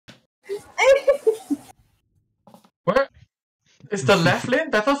Is the left lane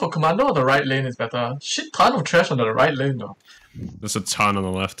better for commando or the right lane is better? Shit ton of trash on the right lane though. There's a ton on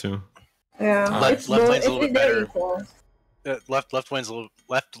the left too. Yeah, left lane's a little bit better. Equal. Left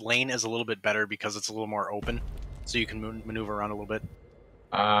lane is a little bit better because it's a little more open, so you can maneuver around a little bit.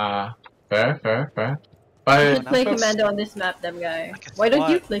 Fair. You should play commando on this map, them guy. Why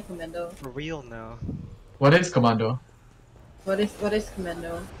don't you play commando? For real now. What is commando? What is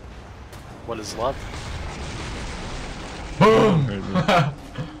commando? What is love? Boom!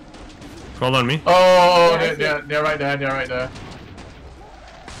 Crawl on me. Oh, Yeah, they're right there. They're right there.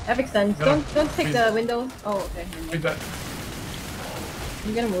 Have extends. No, Don't take please. the window. Oh, okay. Who's that?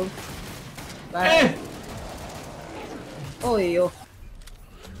 I'm gonna move. Bye. Eh! Oh, yo.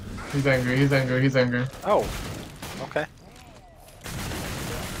 He's angry. Oh, okay.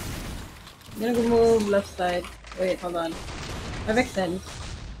 I'm gonna go move left side. Wait, hold on. Have extends.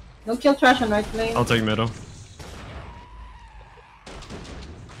 Don't kill trash on right lane. I'll take middle.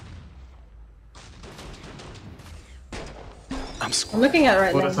 I'm I'm looking at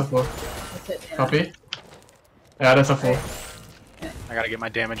right Oh, lane. that's a four. That's it, yeah. Copy? Yeah, that's a four. I gotta get my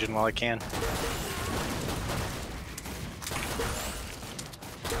damage in while I can.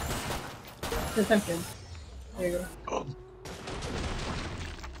 Consumption. There you go. Oh.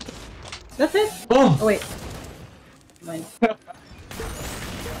 That's it? Boom! Oh, wait. Mine.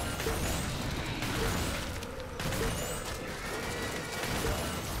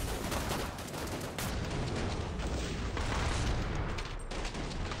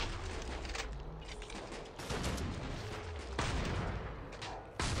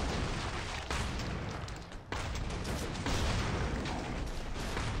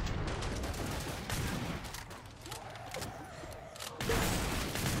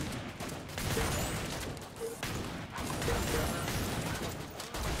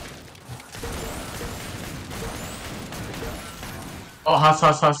 Oh, has.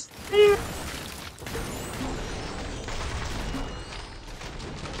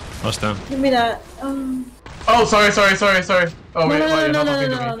 Lost down. Give me that. Oh, sorry. Oh, wait, you're not talking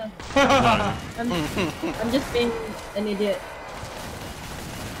to me. I'm just being an idiot.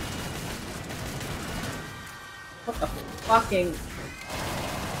 What the fucking...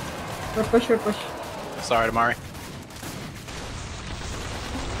 We're push. Sorry, Damari.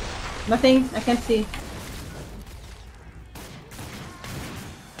 Nothing, I can't see.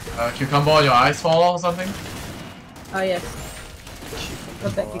 Cucumber on your eyes fall or something? Oh yes.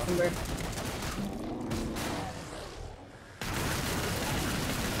 Got that cucumber.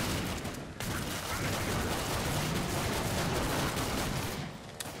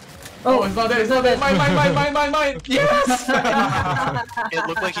 Oh, it's not there. Mine. Yes! It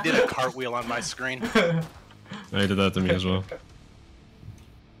looked like he did a cartwheel on my screen. He did that to me as well.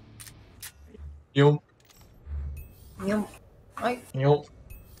 Yum.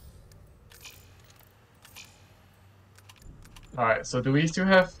 Alright, so do we still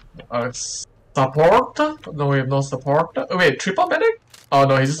have support? No, we have no support. Oh, wait, triple medic? Oh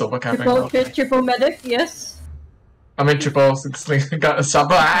no, he's just overcapping. Triple medic, yes. I mean triple sling got a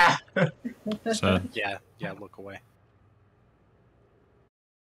sub. Sad. Yeah, look away.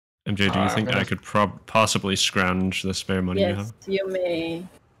 MJ, do you think I could possibly scrounge the spare money you Yes, have? you may.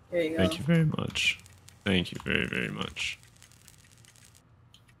 There you go. Thank you very much. Thank you very, very much.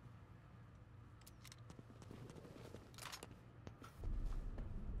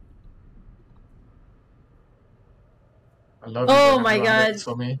 I love Oh you, my god.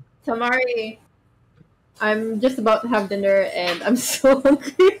 for me. Tamari, I'm just about to have dinner and I'm so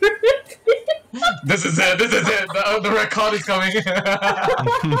hungry. This is it. The record is coming.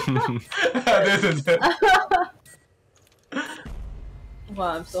 This is it.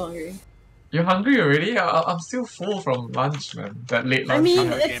 Wow, I'm so hungry. You're hungry already? I'm still full from lunch, man. That late lunch. I mean,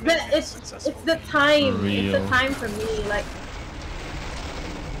 time. it's the time. For It's real. the time for me.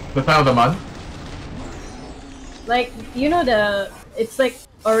 The time of the month? Like you know it's like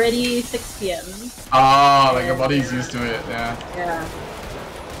already 6 PM. Ah, like your body's used to it, yeah. Yeah.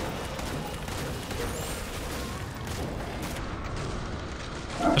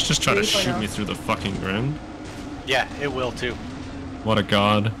 Let's just try to 3.0. shoot me through the fucking ground. Yeah, it will too. What a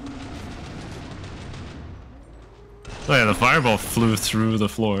god. Oh yeah, the fireball flew through the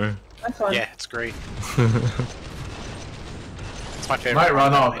floor. That's fun. Yeah, it's great. It's my favorite. Might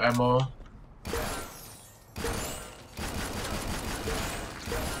run out of ammo.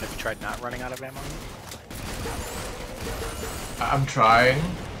 Have you tried not running out of ammo? I'm trying.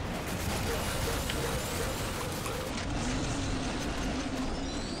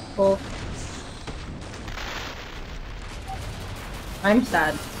 Cool. I'm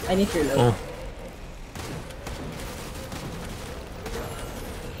sad. I need to reload. Oh.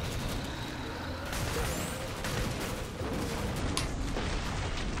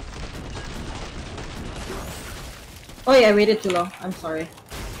 Oh yeah, I waited too long. I'm sorry.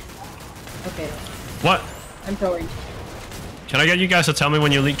 Okay, What? I'm throwing. Can I get you guys to tell me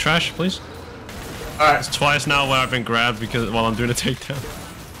when you leak trash, please? Alright, It's twice now where I've been grabbed because while I'm doing a takedown.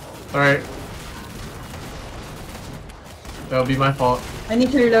 alright. That'll be my fault. I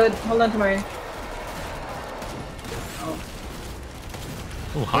need to reload. Hold on, Tamari. Oh.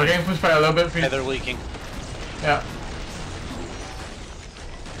 Oh, We're hi. getting pushed by a little bit. Yeah, they're leaking. Yeah.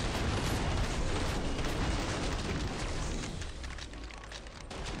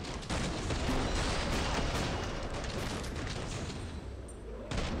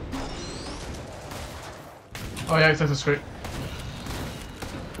 Oh yeah, access is great.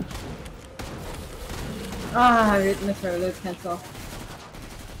 Ah, I missed my reload. Cancel.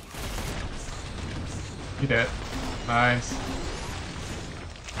 You did. Nice.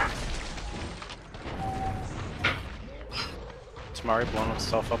 Tamari blowing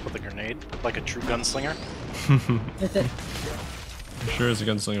himself up with a grenade, like a true gunslinger. That's it. I'm sure it's a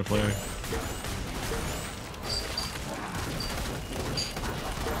gunslinger player.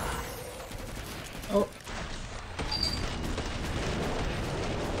 Oh.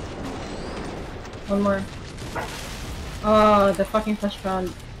 One more. Oh, the fucking flash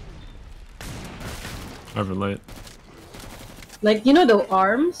round. I relate. Like, you know the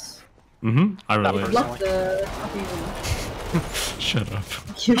arms? Mm-hmm. I Not relate. Block the fucking... Shut up.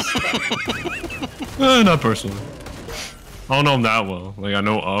 You're stuck. Not personally. I don't know them that well. Like, I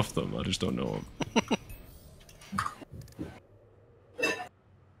know of them, I just don't know them.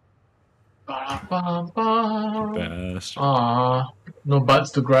 Bastard. Aww. No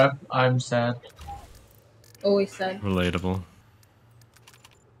butts to grab. I'm sad. Always sad. Relatable.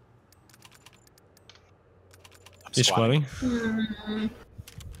 I'm You squatting?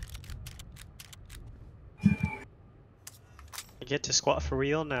 I get to squat for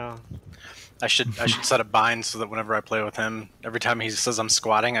real now. I should set a bind so that whenever I play with him, every time he says I'm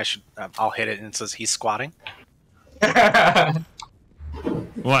squatting, I'll hit it and it says he's squatting. Well,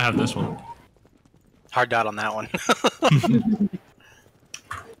 I have this one. Hard dot on that one.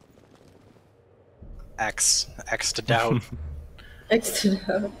 X to doubt. X to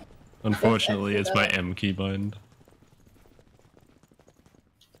the... Unfortunately, it's my M keybind.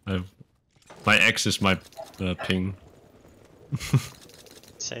 My X is my ping.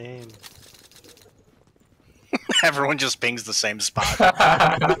 Same. Everyone just pings the same spot.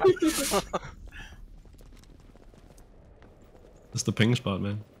 That's the ping spot,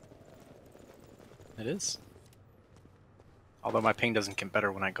 man. It is. Although my ping doesn't get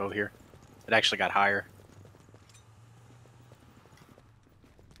better when I go here. It actually got higher.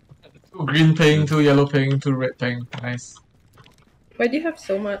 2 green ping, 2 yellow ping, 2 red ping. Nice. Why do you have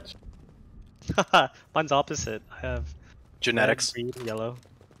so much? Mine's opposite. I have Genetics. red, green, yellow.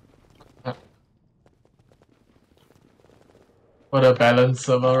 What a balanced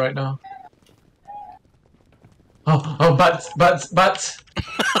server right now. Oh, butts!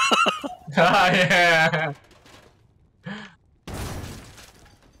 Yeah!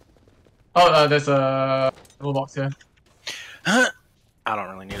 Oh, there's a little box here. I don't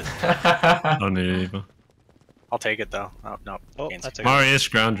really need it. I don't need it either. I'll take it though. Oh, no. Oh, Gains. that's a Mari is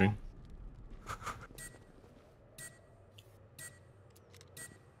scrounging.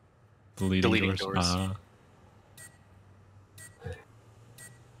 Deleting doors. Ah.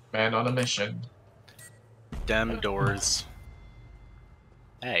 Man on a mission. Dem doors.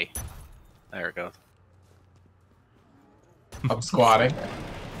 Hey. There it goes. I'm squatting.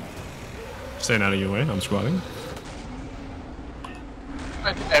 Staying out of your way, I'm squatting.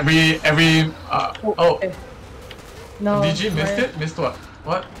 Every oh, Okay. No. DG missed Tamari- it? Missed what?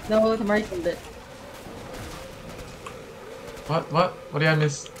 What? No, Tamari killed it. What did I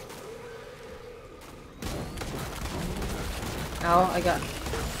miss? Ow, I got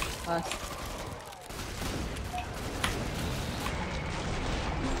lost.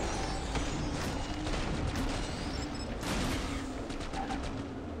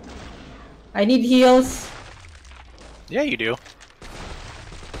 I need heals. Yeah, you do.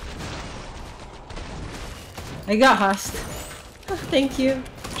 I got Hust. Oh, thank you.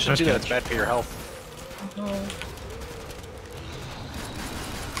 Shouldn't do that. It's bad for your health. Oh.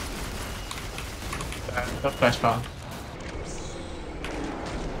 The flashbang.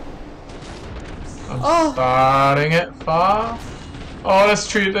 I'm Oh. starting it far. Oh, that's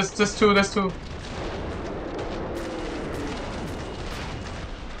 3. That's 2. That's 2.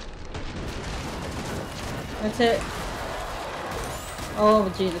 That's it.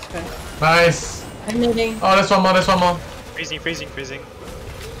 Oh, Jesus Christ. Nice. I'm needing. Oh, there's one more. There's one more. freezing, freezing, freezing.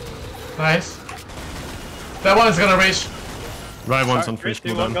 Nice. That one is gonna reach. Right one's on Three, freeze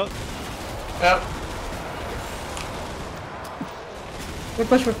two, one, cooldown. go. Yep. We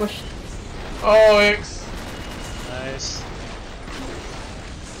push, we push. Oh, X. Nice.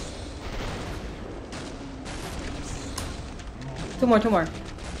 Two more.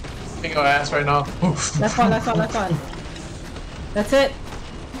 Taking our ass right now. Oof. Last one. That's it.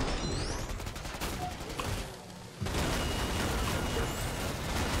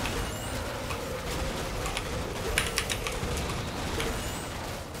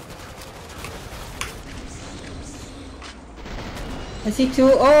 I see two.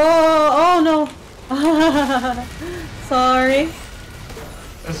 Oh no. Sorry.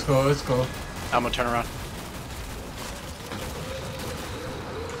 Let's go. I'm gonna turn around.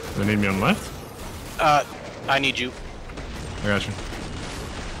 They need me on left? I need you. I got you.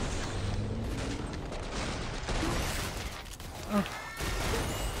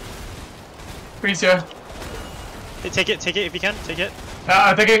 Freeze here. Hey, take it if you can. Take it.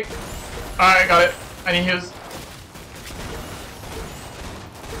 I'm taking. Alright, got it. I need heals.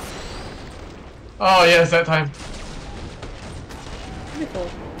 Oh, yes, that time. Beautiful.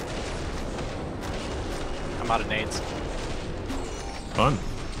 I'm out of nades. Fun.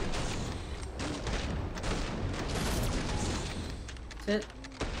 That's it.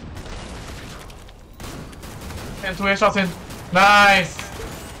 And 2 shots in. Nice!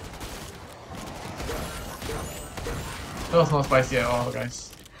 That was not spicy at all,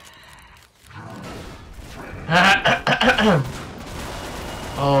 guys.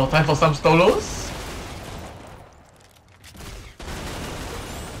 Oh, time for some stolos?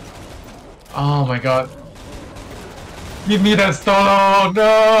 Oh my god. Give me that stolo!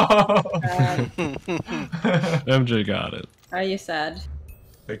 No! MJ got it. Are you sad?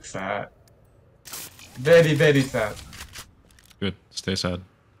 Big sad. Very, very sad. Good. Stay sad.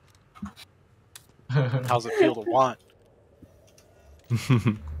 How's it feel to want?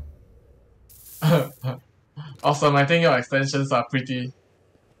 Awesome, I think your extensions are pretty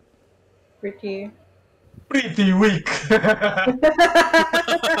Pretty. weak.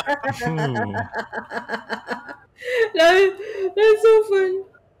 Ooh. That's so fun.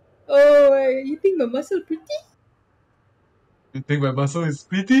 Oh, you think my muscle pretty? You think my muscle is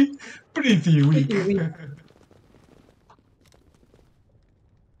pretty weak? Pretty weak.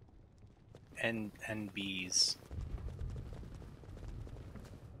 And bees.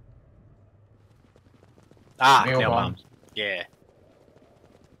 Nail bombs. Yeah.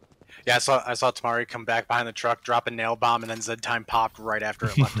 Yeah, I saw Tamari come back behind the truck, drop a nail bomb, and then Zed time popped right after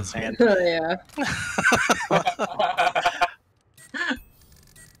it left his hand. Oh yeah.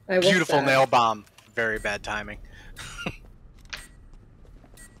 Beautiful nail bomb. Very bad timing.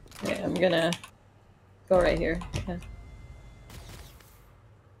 Yeah, I'm gonna go right here. Okay.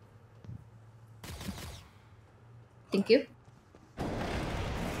 Thank you.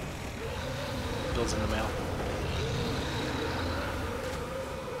 Bills in the mail.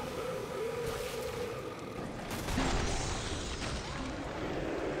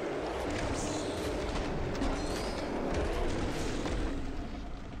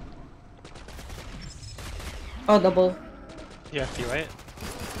 Oh, double. Yeah, you right?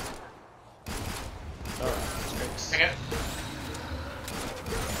 Oh, that's great. Dang it.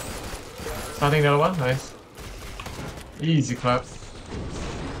 Starting the other one, nice. Easy clap.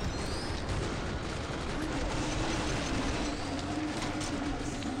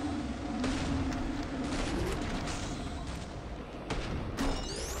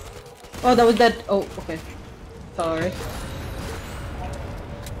 Oh, that was dead. Oh, okay. Sorry.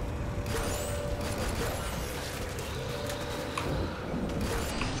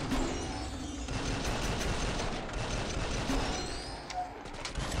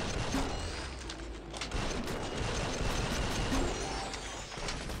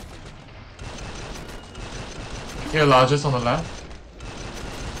 You're largest on the left.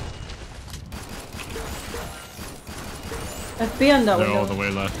 FB on that They're all window. the way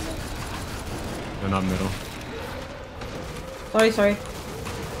left. They're not middle. Sorry.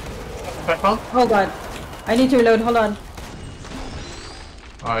 Background? Oh god. I need to reload. Hold on.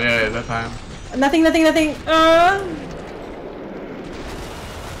 Oh yeah, that time. Nothing.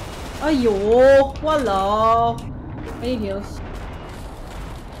 Ayo. Wala. I need heals.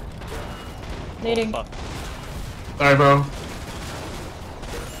 Nading. Fuck. Sorry, bro.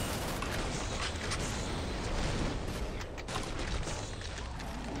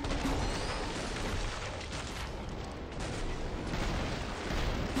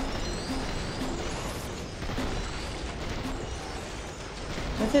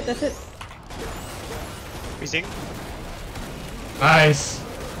 That's it. Freezing. Nice.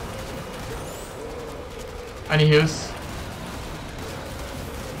 I need heals.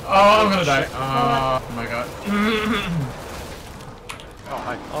 Oh, I'm gonna die. Oh my god. Oh,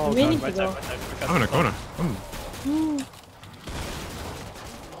 hi. Oh, Meaning God, to right go. side. I'm in a corner.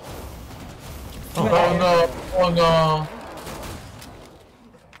 Oh no! Oh no!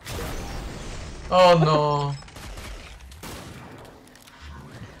 Oh no!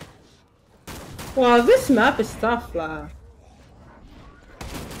 Wow, this map is tough, lah.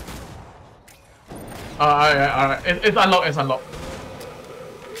 Alright. It's unlocked. It's unlocked.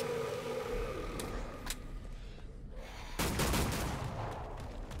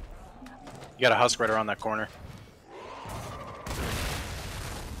 You got a husk right around that corner.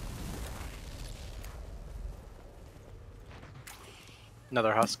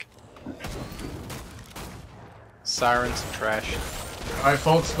 Another husk. Sirens and trash. Alright,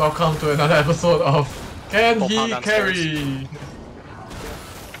 folks. Welcome to another episode of Can Full He pound downstairs. Carry?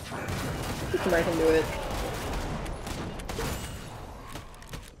 I think I can do it.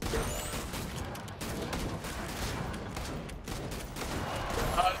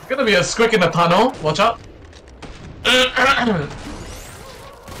 It's gonna be a squick in the tunnel. Watch out.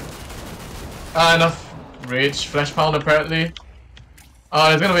 Enough rage. Flash pound apparently.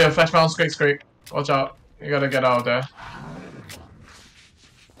 There's gonna be a flash pound squeak. Watch out. You gotta get out of there.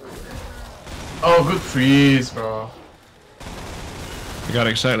 Oh, good freeze, bro. I got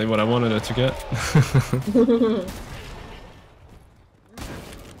exactly what I wanted it to get.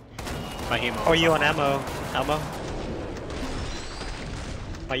 My hemo. Oh, you on ammo? Ammo?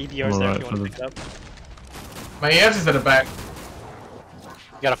 My EBR's there if you want to pick it up. My EF is at the back.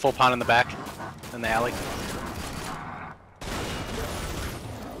 You got a full pound in the back, in the alley.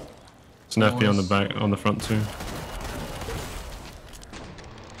 It's an FP on the back, on the front too.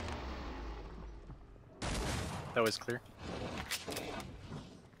 That was clear.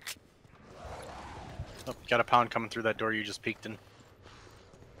 Oh, got a pound coming through that door you just peeked in.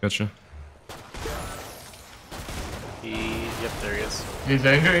 Gotcha. Yep, there he is. He's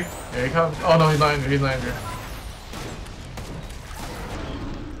angry. Here he comes. Oh no, he's not angry. He's not angry.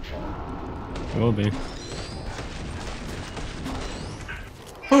 It will be.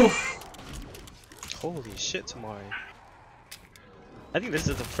 Poof. Holy shit, Tamari. I think this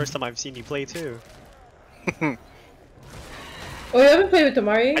is the first time I've seen you play too. Oh, you haven't played with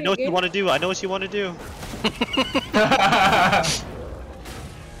Tamari? I know what you want to do. I know what you want to do. I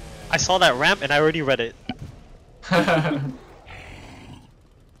saw that ramp and I already read it.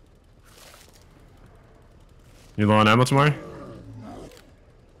 You low on ammo tomorrow?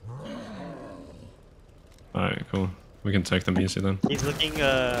 Alright, cool. We can take them easy then. He's looking,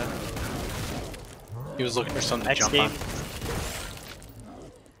 He was looking for something to X jump game. on.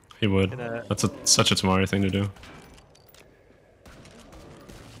 He would. Gonna- That's such a Tamari thing to do.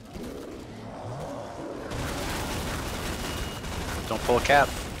 Don't pull a cap.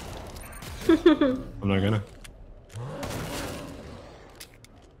 I'm not gonna.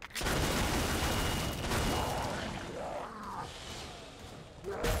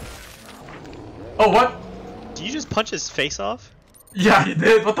 Oh, what? Did you just punch his face off? Yeah, he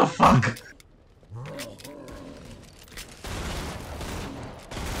did. What the fuck?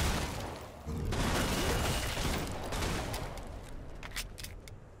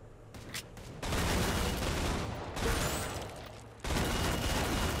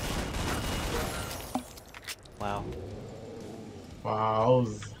 Wow. Wow.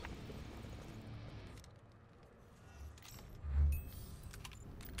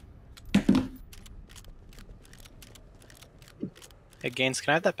 Hey, Gaines,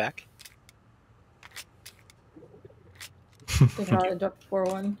 can I have that back? I think I dropped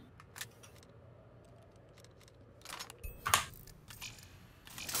 4-1.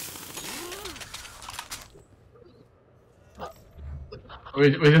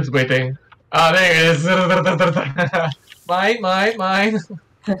 We're just waiting. Ah, there it is. Mine. Alright.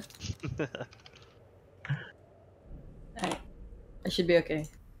 I should be okay.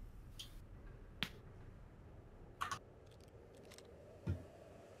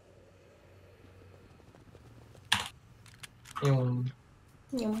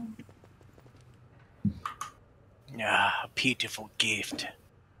 Yeah. Ah, beautiful gift.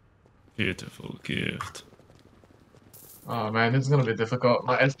 Beautiful gift. Oh man, this is gonna be difficult.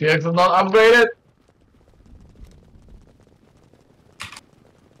 My SPX is not upgraded.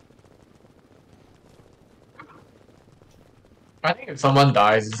 I think if someone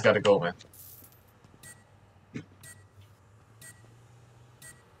dies, he's gotta go, man.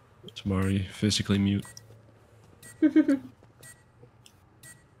 Tamari, physically mute.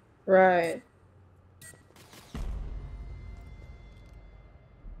 Right.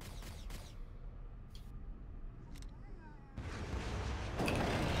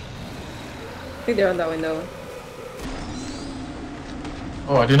 I think they're on that window.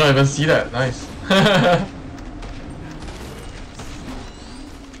 Oh, I did not even see that. Nice.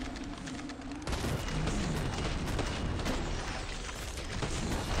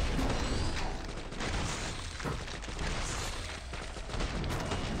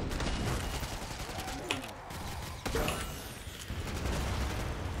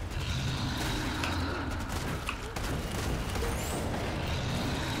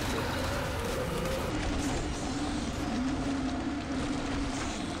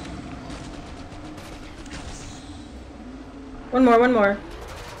 One more.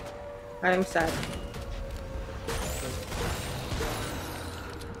 I am sad.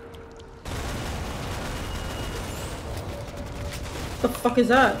 What the fuck is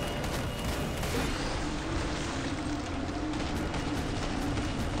that?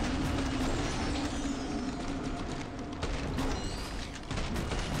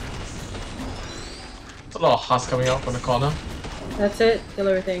 There's a lot of husk coming out from the corner. That's it. Kill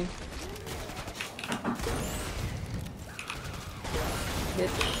everything.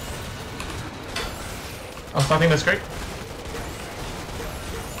 Bitch. I'm starting the scrape.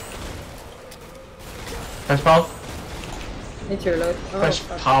 Flash pound. It's your load. Oh, Flash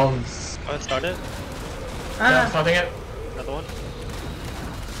fuck. pounds. Oh, it started. Yeah, I'm Ah! starting it. Another one.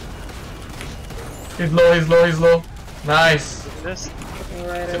 He's low. Nice. This. Fucking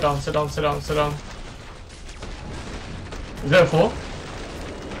rider. Sit down. Is that a 4?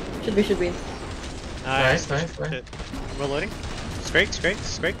 Should be. Nice. Shit. We're loading. Scrape.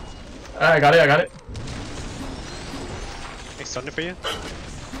 I got it. Next thunder for you.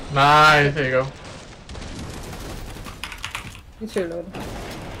 Nice, there you go. It's your load.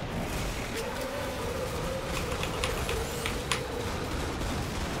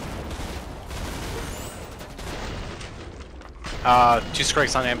 Two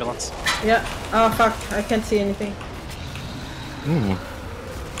scrakes on ambulance. Yeah. Oh fuck. I can't see anything. Ooh.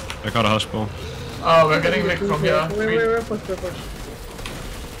 I got a hush ball. Oh, we're getting Vic from here. We're push.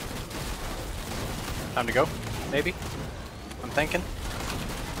 Time to go, maybe? I'm thinking.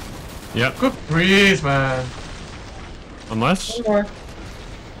 Yep. Good breeze, man. Unless. One more.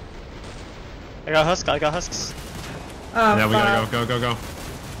 I got husks. Ah, Yeah, we fuck. gotta go.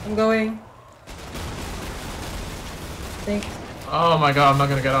 I'm going. Thanks. Oh my god, I'm not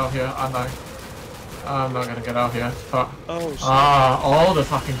gonna get out of here, aren't I? I'm not gonna get out of here. Fuck. Oh shit. All the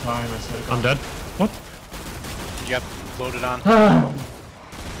fucking time, I swear to God. I'm dead. What? Yep, loaded on.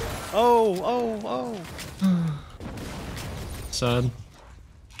 Oh. Sad.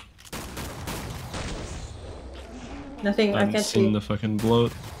 Nothing. I I haven't can't seen see. the fucking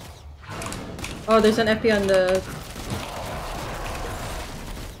bloat. Oh, there's an epi on the.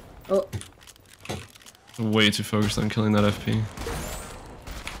 Oh, I'm way too focused on killing that FP.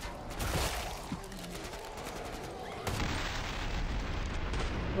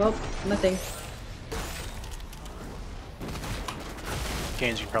 well, nothing.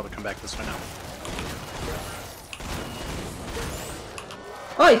 Gaines, you can probably come back this way now.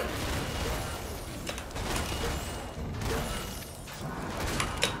 Oi!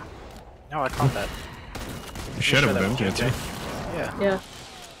 No, I caught that. You should have been, JJ. can't you? Yeah. Yeah.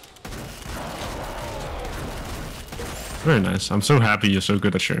 Very nice. I'm so happy you're so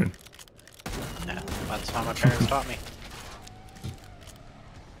good at sharing. Yeah, that's how my parents taught me.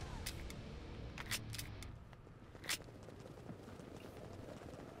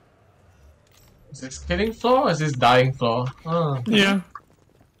 Is this killing floor or is this dying floor? Oh, Yeah.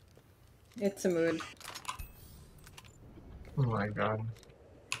 It's a mood. oh my god.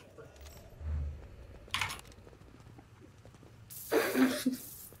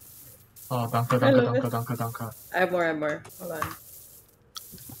 Oh, danke. I have more. Hold on.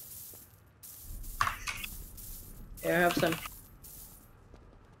 Here, I have some.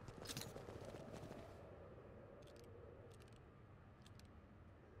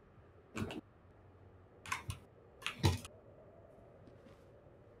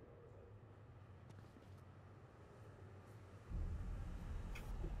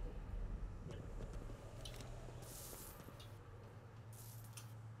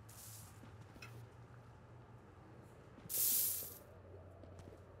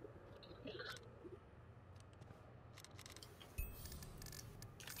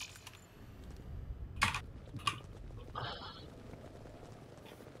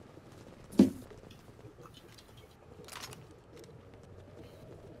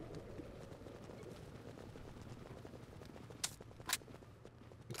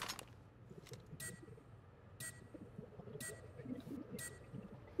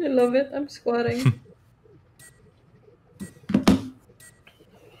 I love it. I'm squatting.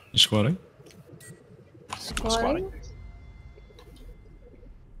 You squatting? Squatting?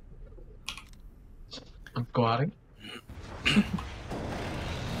 I'm squatting.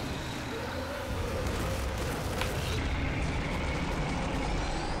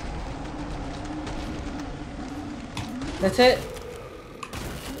 That's it.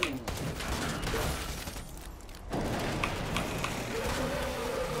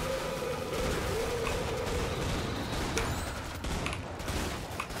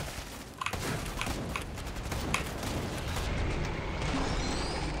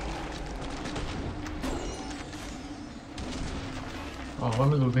 Oh,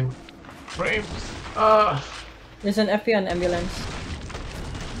 I'm losing frames. There's an FP on ambulance.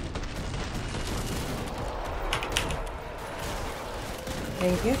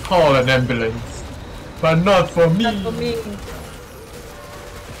 Thank you. Call an ambulance, but not for me. Not for me.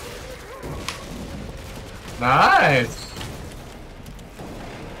 Nice.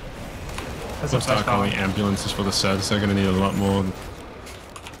 That's a Let's start calling touchdown. ambulances for the sets. They're gonna need a lot more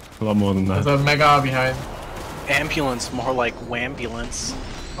than There's that. a mega behind. Ambulance, more like wambulance.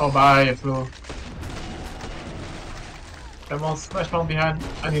 Oh, bye, it flew. That one's flashbomb behind.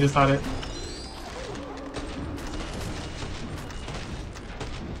 I need to start it.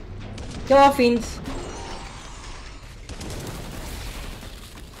 Kill off fiends.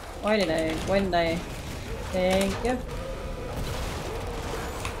 Why didn't I? Thank you.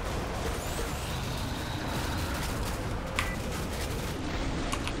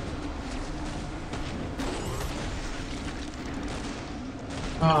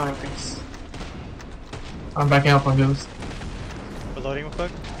 Oh, thanks. I'm backing up on those. Reloading real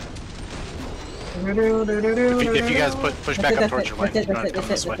quick. If you guys push back up towards your lane, you don't have to come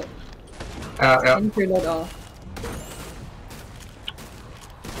this way. Yeah. Didn't reload all.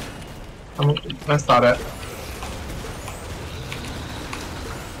 Let's start it.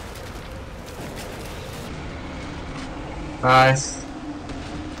 Nice.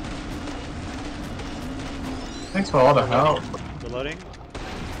 Thanks for all the help. Reloading.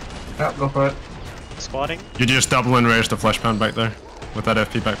 Yeah, go for it. Squatting. You just double and raise the flesh pound back there with that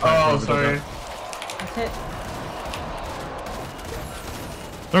FP backpack. Oh, Whoever did sorry. that. That's it.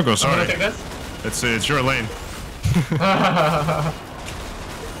 Don't go I'm sorry. gonna take this. It's your lane.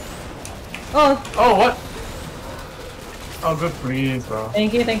 Oh, Oh, what? Oh, good freeze, bro.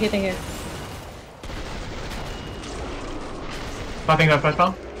 thank you, thank you, thank you. Starting that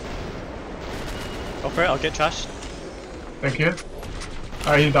flashbomb. Go for it. I'll get trashed. Thank you.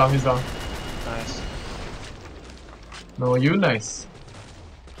 Alright, he's down, he's down. Nice. No, you nice.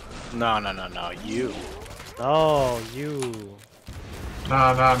 No, you. No, you.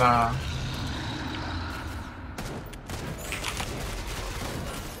 Nah.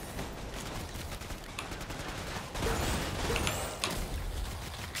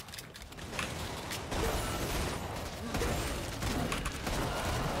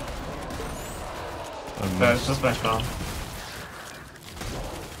 That's just flashbomb.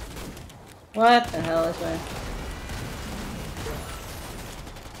 What the hell is that?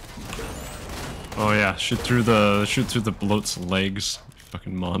 Oh yeah, shoot through the bloat's legs. You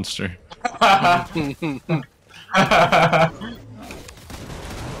fucking monster. I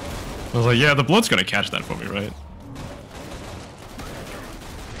was like, yeah, the bloat's gonna catch that for me, right?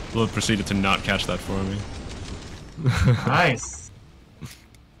 Bloat proceeded to not catch that for me. Nice.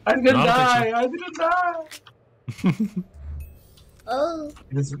 I didn't No, I die! don't I didn't die! Oh.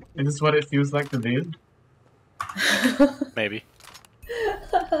 Is this what it feels like to live? Maybe.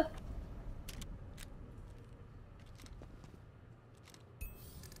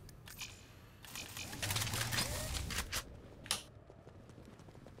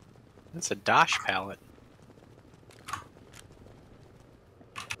 It's a Dosh pallet.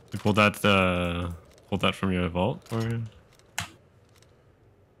 You pulled that from your vault, or?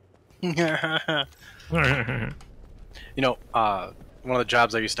 You know, one of the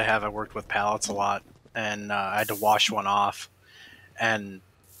jobs I used to have, I worked with pallets a lot, and I had to wash one off. And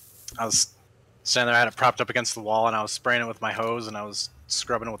I was standing there, I had it propped up against the wall, and I was spraying it with my hose, and I was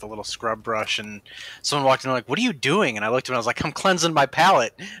scrubbing it with a little scrub brush, and someone walked in and like, "What are you doing?" And I looked at him and I was like, "I'm cleansing my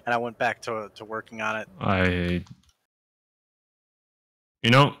pallet," and I went back to working on it. You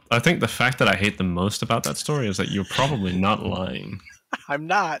know, I think the fact that I hate the most about that story is that you're probably not lying. I'm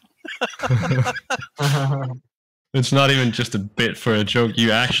not. It's not even just a bit for a joke,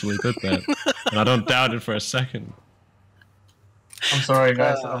 you actually did that. And I don't doubt it for a second. I'm sorry,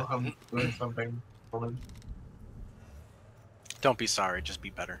 guys. I'm doing something. Don't be sorry, just be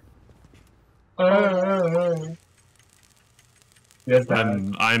better. Yes,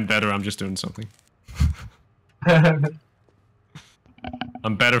 Dad. I'm better, I'm just doing something.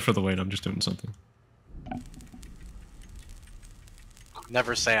 I'm better for the wait, I'm just doing something.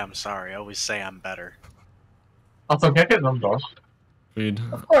 Never say I'm sorry, always say I'm better. Also, can I get numbers? Reed,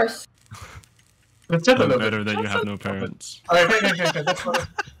 Of course. It's just a know little better bit. that you have no parents. Alright, okay. That's fine.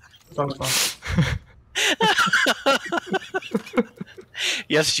 That's fine.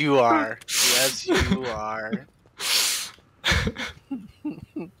 Yes, you are. Yes, you are.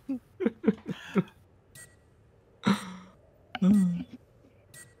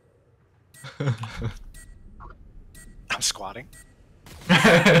 I'm squatting.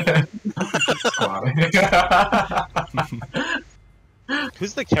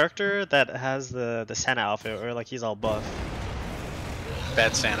 Who's the character that has the Santa outfit, or like he's all buff?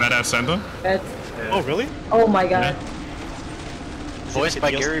 Bad Santa. Badass Santa? That's... Oh really? Oh my god. Voiced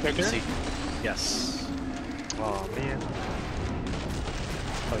by Gary character? Busey. Yes. Oh man.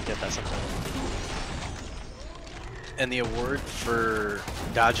 I'll get that sometime. And the award for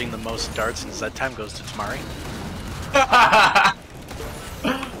dodging the most darts in Z time goes to Tamari.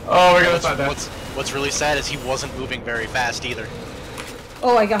 Oh, we're gonna find that. What's really sad is he wasn't moving very fast either.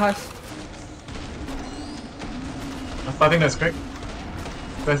 Oh my gosh. I think that's quick.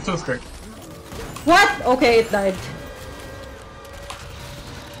 That's too quick. What? Okay, it died.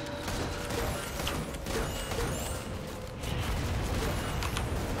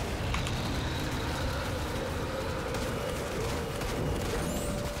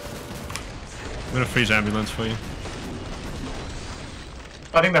 I'm gonna freeze ambulance for you.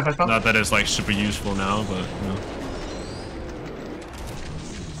 I think that first one. Not that it's like super useful now, but you know.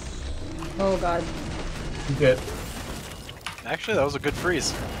 Oh god. You did. Actually, that was a good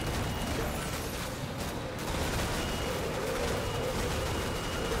freeze.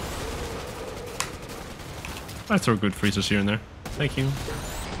 I throw good freezes here and there. Thank you.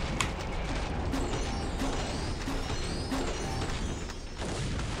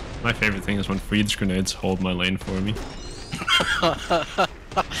 My favorite thing is when freeze grenades hold my lane for me.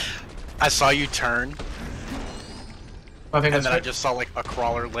 I saw you turn, I think and that's then I quick. just saw like a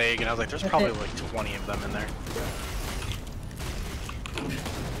crawler leg, and I was like, there's probably like 20 of them in there.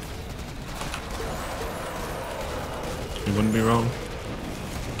 You wouldn't be wrong.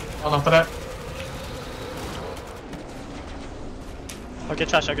 One after that. I'll get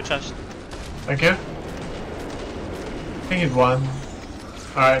trashed, I'll get trashed. Thank you. I think he's one.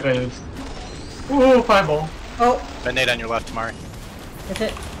 Alright, there it is. Ooh, fireball. Oh, Band-aid on your left, Tamari. that's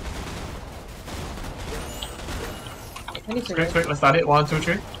it. I need to Quick, let's start it. 1, 2,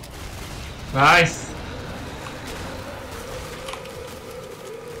 3. Nice!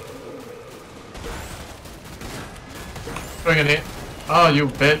 Bring it in. Oh, you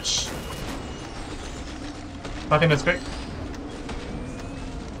bitch. Starting this quick.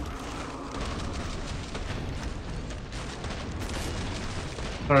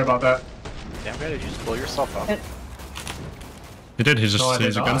 Sorry about that. Damn good, did you just blow yourself up? He did, he's No, I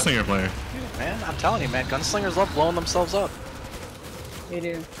he's did a not. gunslinger player. Man, I'm telling you, man, gunslingers love blowing themselves up. You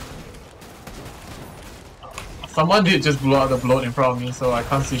do. Someone did just blow out the bloat in front of me, so I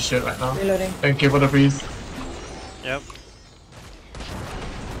can't see shit right now. Reloading. Thank you for the freeze. Yep.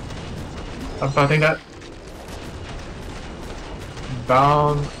 I'm starting that.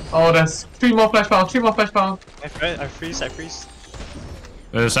 Down. Oh, there's 3 more flashbound, 3 more flashbound. I freeze, I freeze.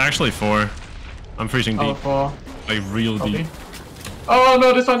 There's actually 4. I'm freezing Oh, deep. 4. Like real Copy. deep. Oh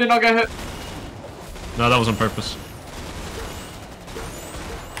no, this one did not get hit. No, that was on purpose.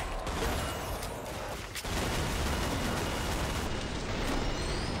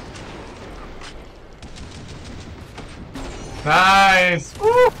 Nice!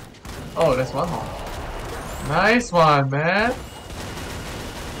 Woo! Oh, there's one more. Nice one, man.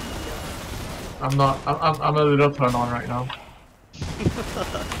 I'm a little turn on right now.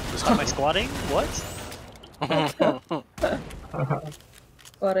 Am I squatting? What?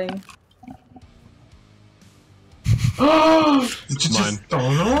 Squatting. Did you Mine. just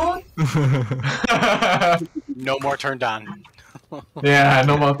turn on? No more turned on. Yeah,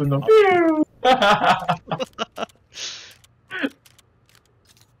 no more to know.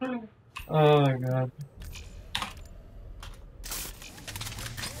 Oh my god.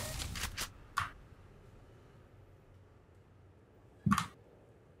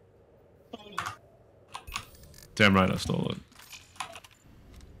 Damn right I stole it.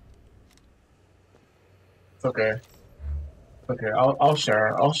 It's okay. It's okay. I'll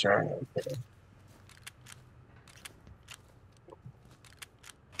share. I'll share. Okay.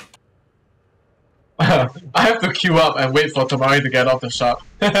 I have to queue up and wait for Tamari to get off the shop.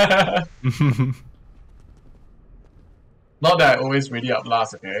 Not that I always really up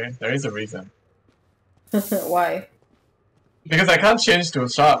last, okay? There is a reason. Why? Because I can't change to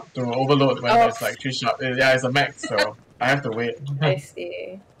sharp to overload when Oh. there's like 3 sharp. Yeah, it's a max, so I have to wait. I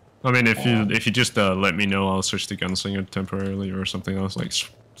see. I mean, if you just let me know, I'll switch to Gunslinger temporarily or something else like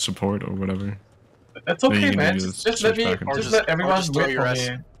support or whatever. That's Then you okay, can man. do Just switch let me. back and Just forth. let everyone throw wait your for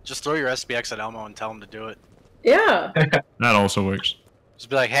me. Just throw your SPX at Elmo and tell him to do it. Yeah. That also works. Just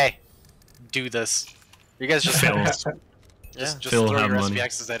be like, hey, do this. You guys just Phil. just Phil throw have your money.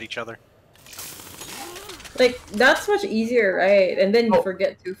 SPXs at each other. Like, that's much easier, right? And then you Oh.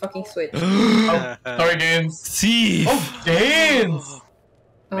 forget to fucking switch. Oh, sorry, Gains. See. Oh, Gains.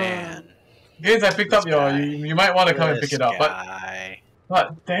 Man. Gains, I picked up This your. guy. You might want to come and pick This it up, guy.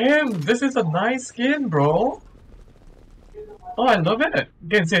 but damn, this is a nice skin, bro. Oh, I love it.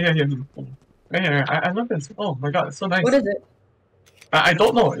 Gains, here. Here. I love this. Oh my god, it's so nice. What is it? I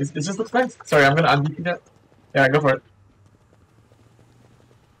don't know. It just looks nice. Sorry, I'm gonna unmute that. Yeah, go for it.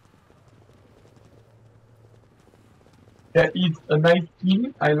 Yeah, it's a nice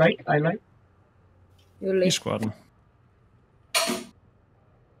skin. I like. You He's late. squatting.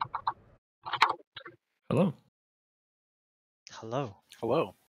 Hello. Hello.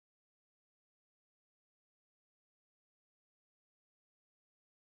 Hello.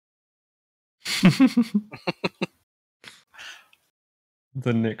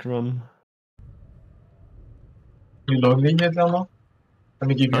 The Nick run. You lonely yet, Elmo? Let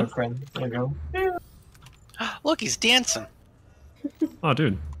me give you Huh? a friend. There you go. Look, he's dancing. Oh,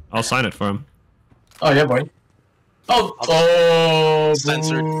 dude. I'll sign it for him. Oh yeah, boy. Oh,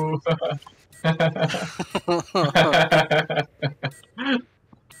 Censored. boo.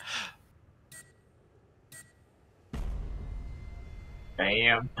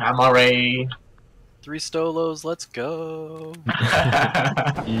 Damn, Tamare. 3 Stolos, let's go.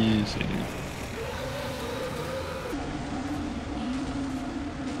 Easy.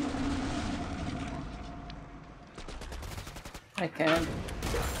 I can.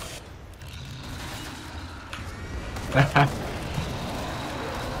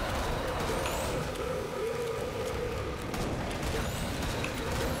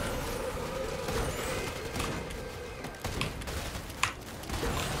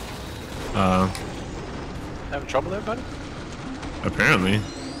 Having trouble there, buddy? Apparently.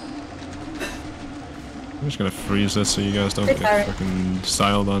 I'm just gonna freeze this so you guys don't Hey, get Tyra. fucking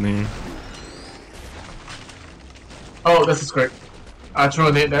styled on here. Oh, this is great. I threw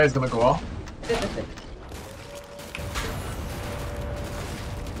a nade there, it's gonna go off. Sit.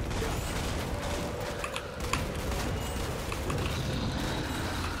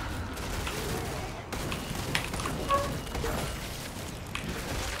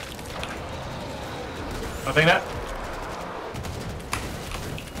 I think that.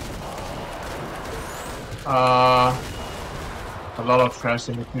 A lot of trash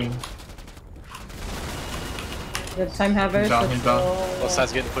in between. The time havers. He's down. Left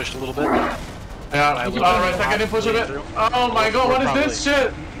side's getting pushed a little bit. Yeah, I will- right side getting pushed a bit. Through. Oh my god, what is this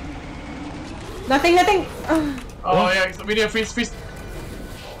shit? Nothing. Oh yeah, we need a freeze.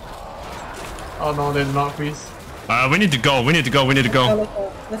 Oh no, they did not freeze. We need to go. Let's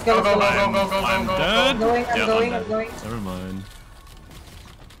go. Let's go. Go. I'm dead. I'm going. Yeah, I'm dead. going. Never mind.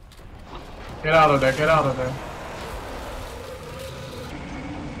 Get out of there.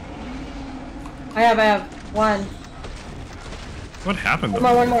 I have one. What happened One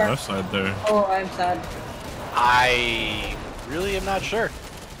on more. the left side there? Oh, I'm sad. I really am not sure.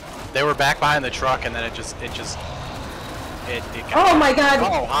 They were back behind the truck, and then it kind Oh my god.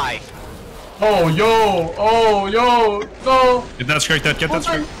 Oh, hi. Oh yo, no! Get that straight, get that Hold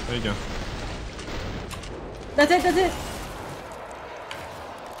straight. on. There you go. That's it.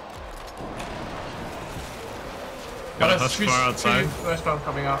 Got a hush bar outside. Restaurant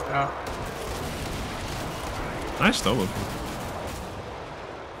coming out, yeah. Nice double.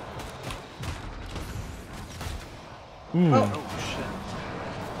 Ooh,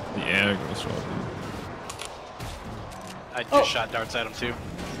 Oh, shit. the air goes well. I just shot darts at him, too.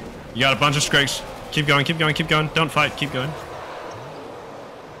 You got a bunch of scrakes. Keep going. Don't fight, keep going.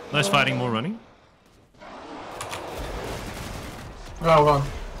 Less fighting, more running. Go on.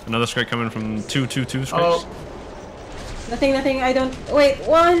 Another scrake coming from two scrakes. Oh, Nothing. I don't. Wait,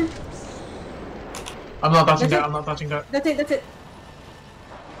 one. I'm not touching That's that. That's it.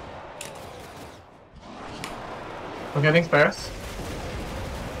 I'm getting spares.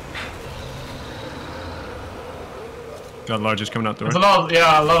 Got largest coming out the There's a door.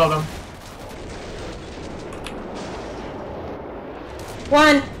 lot of them.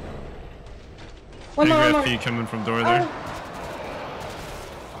 One Big more. red P coming from door there.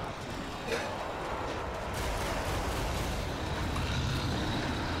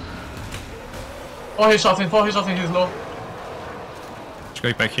 Oh, he's shotting, he's low.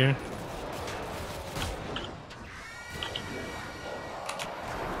 Scrake back here.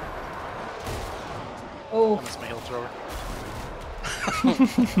 Oh. I missed my heal thrower.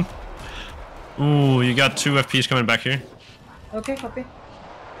 Ooh, you got 2 FPs coming back here. Okay, copy.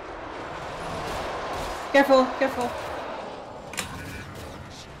 Careful, careful.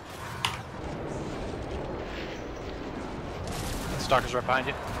 Stalker's right behind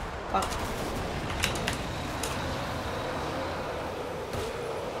you.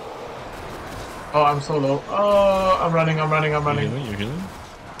 Oh, I'm so low. Oh, I'm running. You're healing?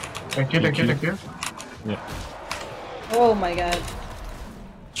 Thank you. Yeah. Oh my god.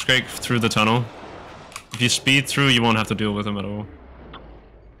 Scrake through the tunnel. If you speed through, you won't have to deal with him at all.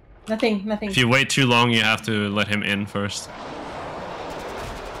 Nothing. If you wait too long, you have to let him in first.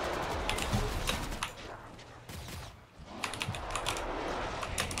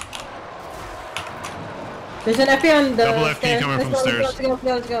 There's an FP on the Double FP stairs. coming from Let's stairs.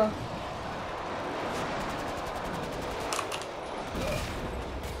 Let's go.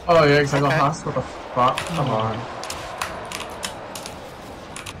 Oh, yeah, because I got Okay. passed. What the fuck? Come on.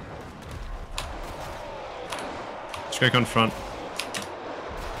 Scrake on front.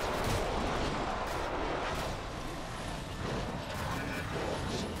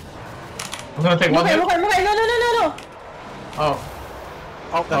 I'm gonna take one hit. No. Oh,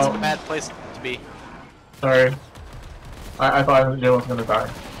 Oh, that's Oh. a bad place to be. sorry. I thought Jill was gonna die.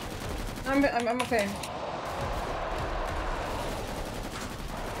 I'm okay.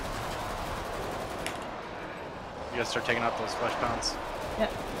 You gotta start taking out those flesh pounds.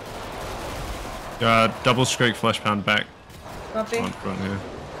 Yeah. Double Scrake flesh pound back Copy. on front here.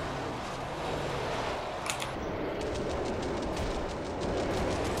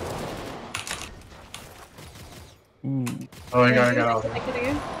 Ooh. Oh, I got out. Take it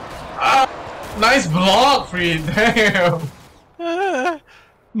again. Nice block, Free. Damn. I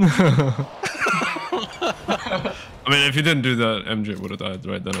mean, if you didn't do that, MJ would have died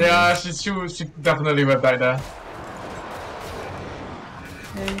right then. Yeah, she definitely would die there.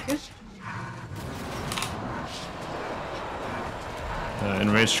 Thank you.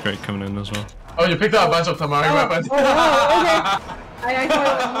 Enraged Scrake coming in as well. Oh, you picked up a bunch of Tamari weapons. Okay. I thought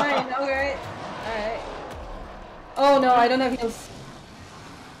it was mine. Alright. Oh no, I don't have heals.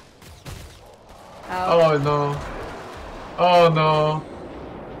 Ow. Oh no. Oh no.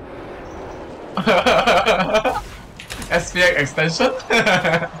 SPX extension?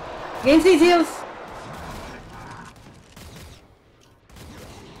 Gain these heals.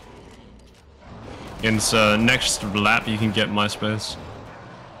 Against next lap, you can get my space.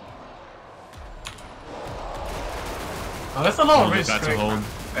 Oh, that's a lot of Hold rich that to strength, hold. man. You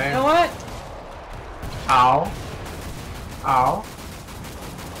Damn. know what? Ow. Ow.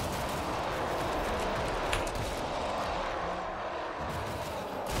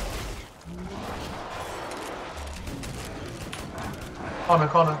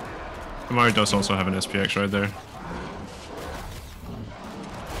 Corner. Kamari does also have an SPX right there.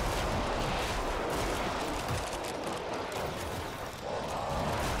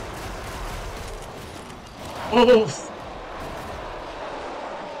 Oh!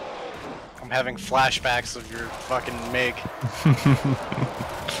 I'm having flashbacks of your fucking MiG.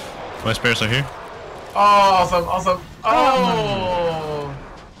 My spares are here. Oh, awesome. Oh!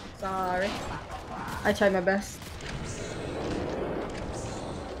 Sorry. I tried my best.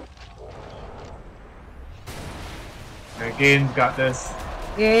 Again, got this.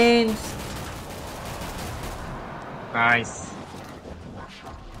 Gains. Nice.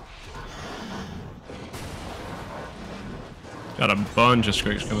 Got a bunch of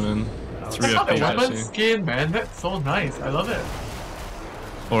Scrakes coming in. 3 That's not the FPs, I weapon see. skin, man. That's so nice. I love it.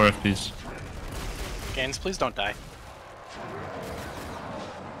 4 FPs. Gaines, please don't die.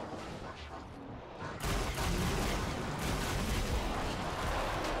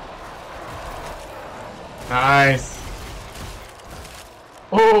 Nice.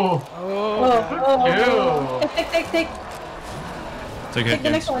 Oh! Oh. Ew. Take. Take Take it, the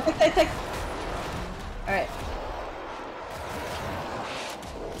next Games. one. Take. Alright.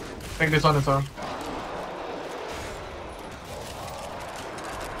 Take this one as well.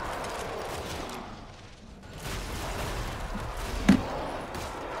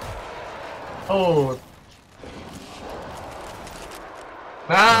 Oh.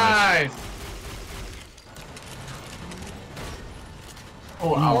 Nice.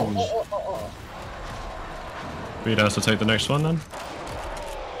 Oh, ouch. Oh. Reed has to take the next one then.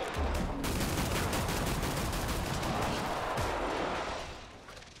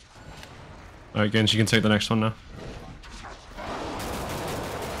 Alright, Gaines, you can take the next one now.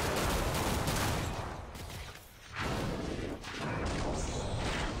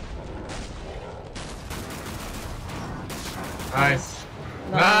 Nice.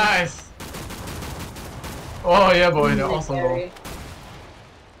 Nice. Oh yeah, boy, they're also low. Scary.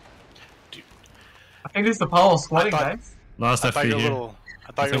 I think this is the power of squatting, I thought- guys. Last I thought FP your here.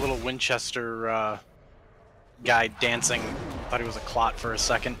 little Winchester guy dancing. I thought he was a clot for a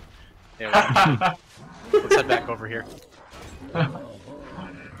second. Yeah, let's head back over here.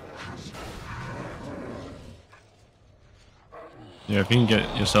 Yeah, if you can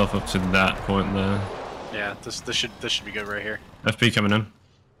get yourself up to that point there. Yeah, this should be good right here. FP coming in.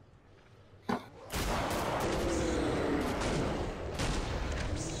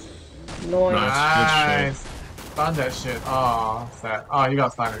 Noise. Nice. Found that shit. Oh, sad. Oh, you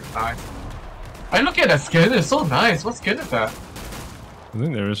got stunned. Nice. I look at that skin. It's so nice. What skin is that? I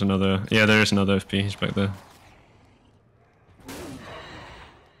think there is another. Yeah, there is another FP. He's back there.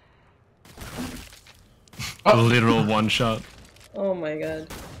 A Oh. literal one shot. Oh my god.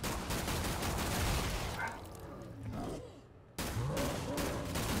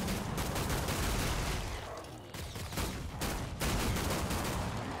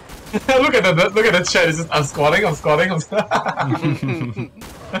 Look at that! Look at the chat. It's just, I'm squatting. I'm squatting.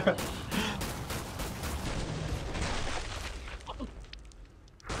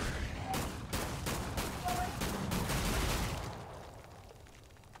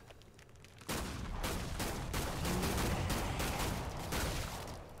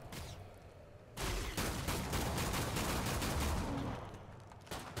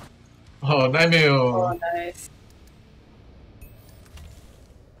 Oh, Naimio. Oh, nice.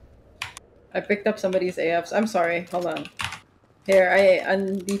 I picked up somebody's AFs. I'm sorry. Hold on. Here, I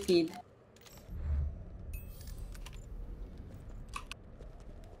undefeed.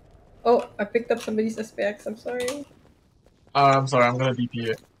 Oh, I picked up somebody's SPX. I'm sorry. I'm sorry. I'm gonna DP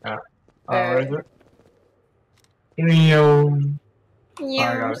it. Where is it?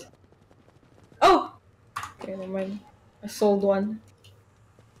 I got it. Oh! Okay, never mind. I sold one.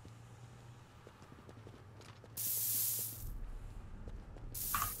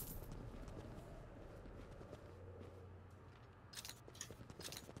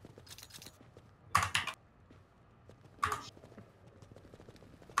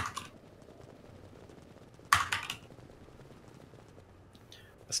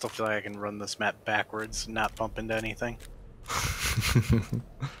 I still feel like I can run this map backwards and not bump into anything.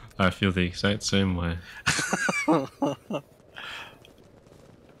 I feel the exact same way.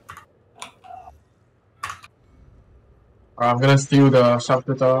 I'm gonna steal the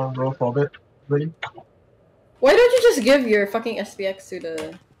sharpshooter roll for a bit. Ready? Why don't you just give your fucking SPX to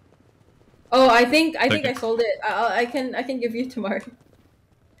the... Oh, I think Okay. I sold it. I can give you tomorrow.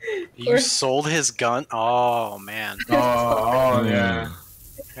 You sold his gun? Oh man. Oh yeah.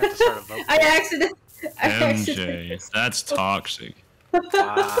 You have to start a vote. I accidentally... MJ, that's toxic. Wow.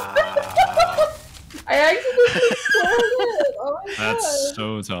 I accidentally sold it! Oh my That's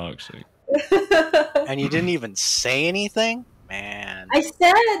so toxic. god. And you didn't even say anything? Man. I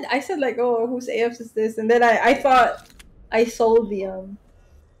said like, oh, whose AFs is this? And then I thought I sold the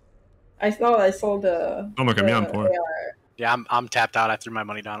I thought I sold the. Oh my god, me on the poor. AR. Yeah, I'm tapped out. I threw my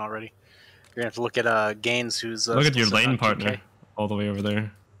money down already. You're gonna have to look at Gaines, who's Look at your still sitting lane on 2K. partner. All the way over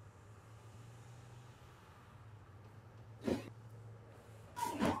there.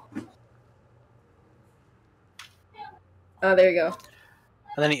 Oh, there you go.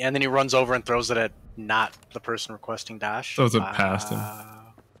 And then he runs over and throws it at not the person requesting dash. Throws it past him.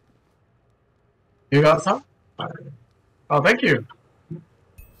 You got some? Oh, thank you.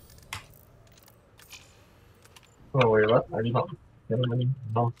 Oh wait, what? I did not.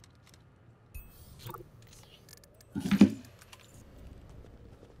 No.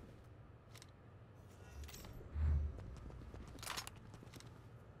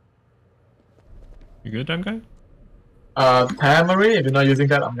 You good, damn guy? Tamari, if you're not using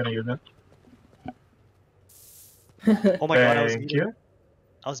that, I'm gonna use it. Oh my god, I was Thank muted. you.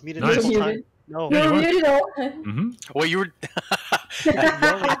 I was muted Nice. this whole Muted. time. No. Yeah, you No, were. you know. Mm-hmm. Well, you were.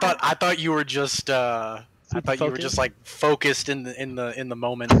 I thought you were just. I thought you were just like focused in the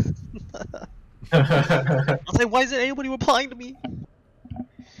moment. I was like, why isn't anybody replying to me?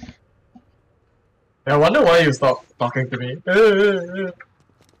 I wonder why you stopped talking to me.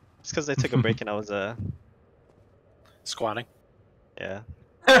 It's because I took a break and I was Squatting. yeah.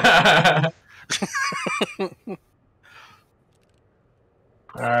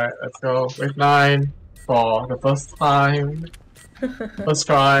 Alright, let's go. Wave 9 for the first time. Let's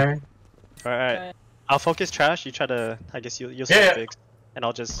try. Alright. I'll focus trash, you try to I guess you'll Yeah, switch yeah. fix. And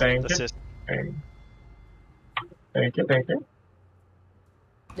I'll just Thank you. assist. Thank you, thank you.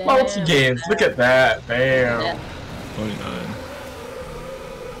 Damn. Multi games, look at that. Damn. Yeah. 29.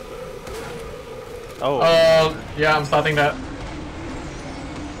 Oh, 。 Yeah, I'm starting that.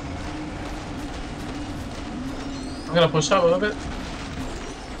 I'm gonna push up a little bit.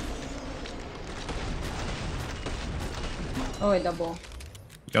 Oh, wait, double.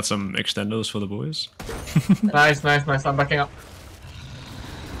 Got some extendos for the boys. Nice, nice, nice. I'm backing up.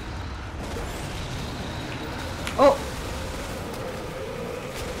 Oh!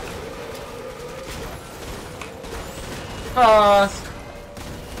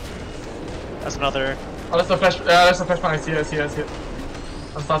 That's another. Oh, that's the flash. That's the flash one. I see it. I see it. I see it.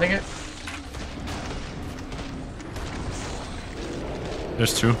 I'm starting it.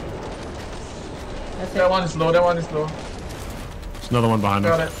 There's two. That's That it. one is low. That one is low. There's another one behind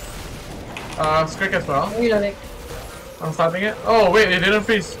Got him. it. Skrick as well. Reloading. I'm starting it. Oh wait, it didn't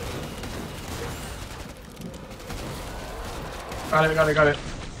freeze. Got it. Got it. Got it.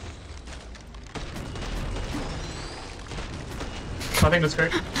 Starting the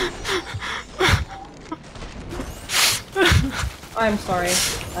Skrick. I'm sorry.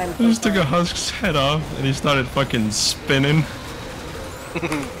 I'm I so just took sorry. a husk's head off and he started fucking spinning.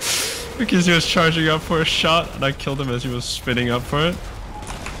 Because he was charging up for a shot and I killed him as he was spinning up for it.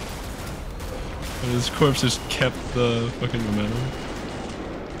 And his corpse just kept the fucking momentum.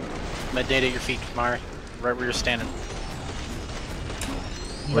 Med data at your feet, Mari. Right where you're standing.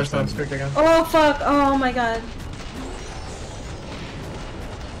 Let's not Skrick again. Oh fuck! Oh my god.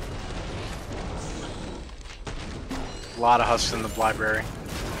 A lot of husks in the library.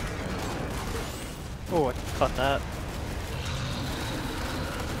 Oh, I caught that.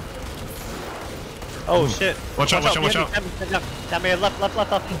 Oh shit! Watch out, watch out, watch out. Down here, left.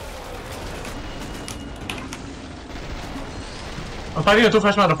 I'm fighting the two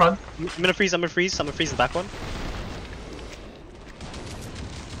freshmen on the front. I'm gonna freeze the back one.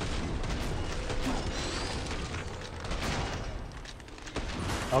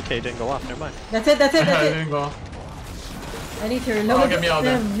 Okay, it didn't go off, never mind. That's it. That's it. I That's it. didn't go. I need to Oh, reload get me out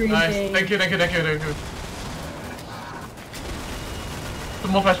there. everything. Nice. Thank you, thank you, thank you, thank you. Two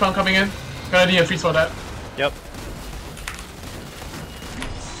more flashbang coming in. Gonna need a freeze for that. Yep.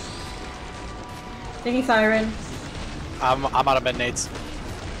 Taking siren. I'm out of med nades.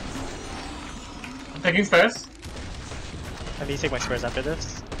 Taking spares. I need to take my spares after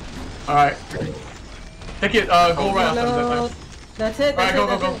this. Alright. Take it, go right after that Reload. time. That's it. Alright, That's go, it.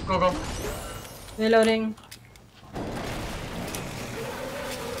 go, That's go, go, go. it. Reloading.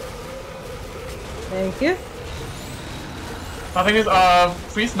 Thank you. Nothing is,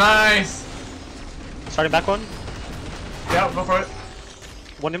 freeze, nice! Starting back one. Yeah, go for it.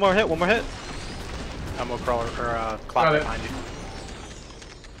 One more hit. Ammo crawler or Got clock it. behind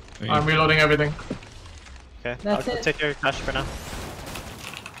you. I'm reloading everything. Okay, That's I'll it. take your cash for now.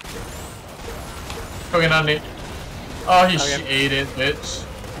 Going on it. Oh, he Okay. ate it, bitch.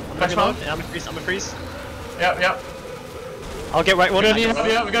 I'm Flash gonna bomb? reload. I'm gonna freeze. Yep, yep. I'll get right one. We gotta need help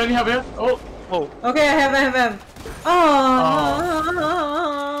here, we gotta need help here. Oh, Oh, Okay, I have. Oh,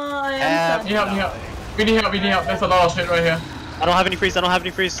 I am need help, need help. We need help, there's a lot of shit right here. I don't have any freeze. Go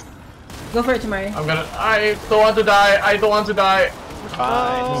for it, Tamari. I don't want to die,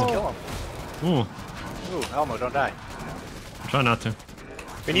 Fine, Oh. just kill him. Ooh, Ooh, Elmo, don't die. try not to.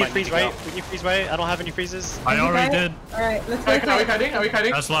 We need Might freeze need to right. go. I don't have any freezes. I already did. Alright, let's go. Are we kiting? Are we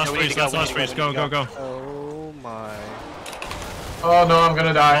kiting? That's last Yeah, we need freeze, to go, that's we last need freeze. to Go, go, go, we need to go. Oh my. Oh no, I'm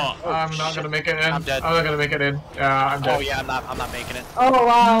gonna die. Oh, I'm not shit. gonna make it in. I'm dead. I'm not gonna make it in. Yeah, I'm dead. Oh yeah, I'm not making it. Oh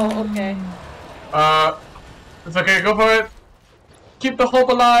wow, okay. It's okay, go for it. Keep the hope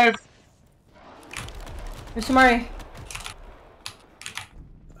alive. Mr. Tamari.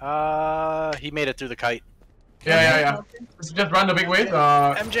 He made it through the kite. Yeah. Just run the big wave.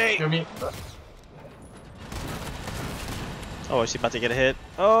 MJ! Kill me. Oh, she's about to get a hit.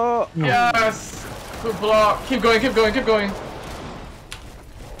 Oh. Yes! Good block. Keep going.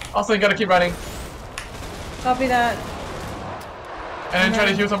 Also, you gotta keep running. Copy that. And then try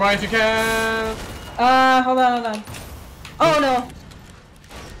to heal some if you can. Hold on. Oh no.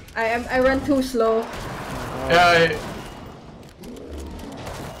 I run too slow. Yeah.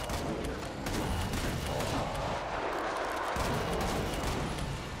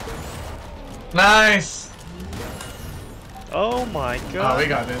 Nice! Oh my Oh, god. we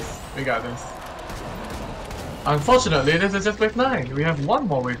got this. Unfortunately, this is just wave 9. We have one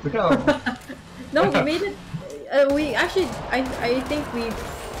more wave to go. No, we made it. We actually, I think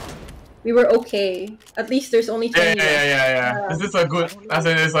we were okay. At least there's only 20 left. Yeah. This is a good,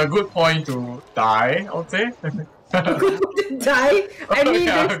 it's a good point to die, I would say. Die? I mean,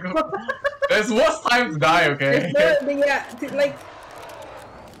 Yeah, there's, good. There's worse time to die, okay? like,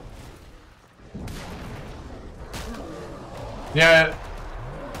 Yeah.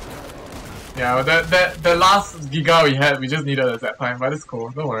 The last Giga we had, we just needed at that time, but it's cool.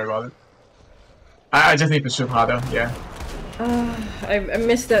 Don't worry about it. I just need to shoot harder, yeah. I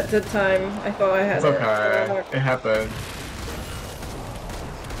missed that time. I thought I had It's okay. It happened.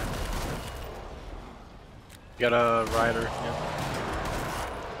 You got a rider. Yeah.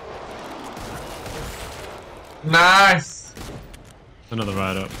 Nice! Another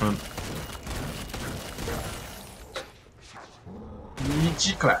rider up front.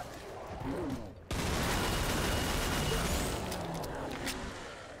 GG clap.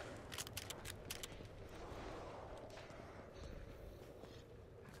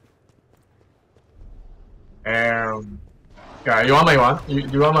 Yeah, you want my one?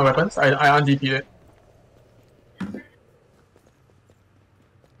 You want my weapons? I undp'd it.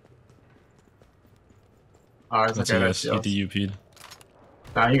 Oh, it's That's okay, a that's yours. UP'd.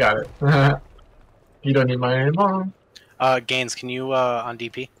 Nah, he got it. You don't need mine anymore. Gaines, can you on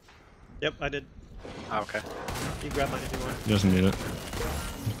DP? Yep, I did. Oh, okay. You can grab mine if you want. He doesn't need it.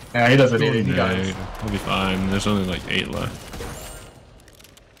 Yeah, he doesn't need it, he got it. He'll be fine. There's only like 8 left.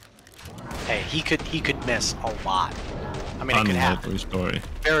 Hey, he could miss a lot. I mean, it could happen. Unlikely story.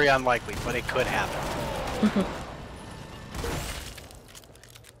 Very unlikely, but it could happen.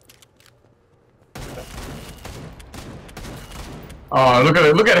 Oh, look at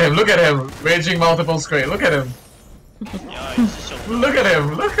him, raging multiple straight, look at him. Yeah, he's just showing Look at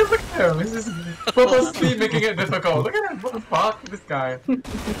him, look at him, he's just purposely making it difficult. Look at him, what the fuck, this guy.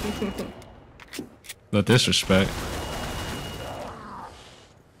 The disrespect.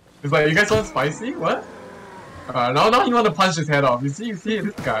 He's like, you guys want spicy? What? No, you want to punch his head off. You see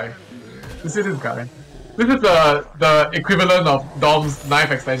this guy. You see this guy. This is the equivalent of Dom's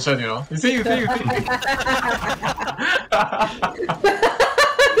knife extension, you know. You see.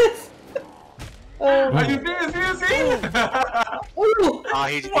 Oh, You see.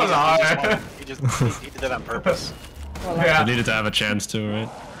 He just did that on purpose. Yeah. It needed to have a chance to, right?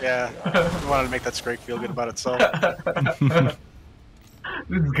 Yeah, he wanted to make that Scrake feel good about itself.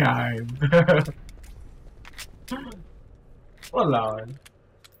 This guy. Walao.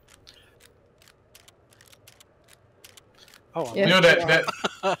 Oh, Yeah. You know that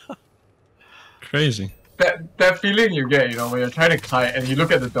Crazy. that feeling you get, you know, when you're trying to kite and you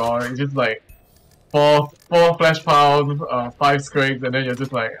look at the door, it's just like four flash pounds, 5 scrapes, and then you're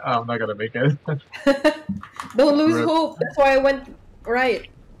just like, oh, I'm not gonna make it. Don't lose Rip. hope. That's why I went right.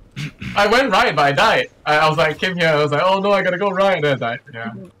 I went right, but I died. I was like, came here, I was like, oh no, I gotta go right, and then I died.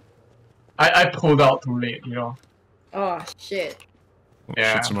 Yeah. I pulled out too late, you know. Oh shit. Oh,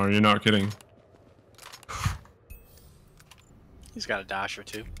 Yeah. shit, Samar, you're not kidding. he's got a dash or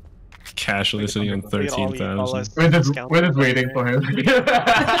two. Casually sitting on Look at all 13,000. us We're just discounted waiting for him.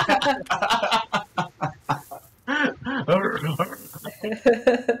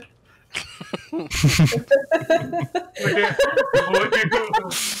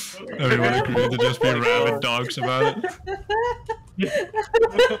 Everyone agreed to just be rabid dogs about it.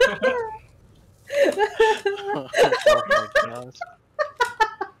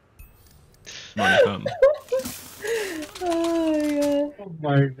 Money come. Oh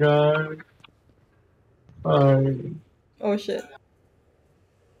my god. Oh shit.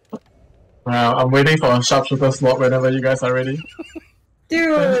 Wow, I'm waiting for a sharpshooter slot whenever you guys are ready.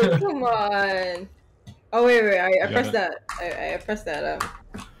 Dude, come on. Oh wait, I pressed gotta- that. I pressed that.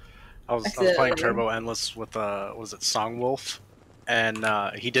 I was playing Turbo Endless with was it Song Wolf, and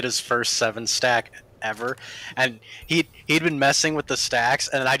he did his first 7 stack ever, and he'd been messing with the stacks,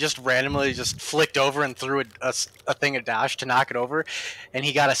 and I just randomly just flicked over and threw a thing of dash to knock it over, and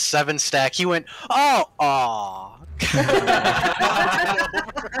he got a 7 stack. He went, oh, aw.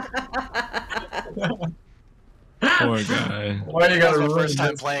 Poor guy. Why you That gotta was my ruin first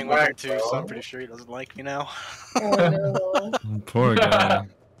time this playing with him swag, too, bro? so I'm pretty sure he doesn't like me now. Oh no. Poor guy.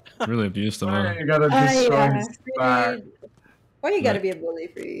 Really abused him, Why huh? you gotta destroy his swag? Freed. Why you gotta be a bully,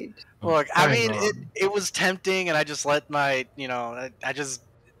 Freed? Look, I Hang mean, on. it was tempting, and I just let my, I just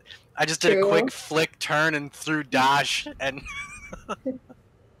did a True. quick flick turn and threw dash, and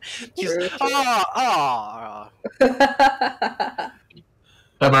he's, True.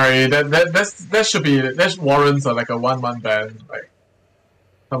 Tamari, that should be, that warrants like a 1-month ban. Like,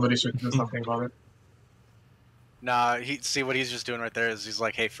 somebody should do something about it. Nah, see what he's just doing right there is he's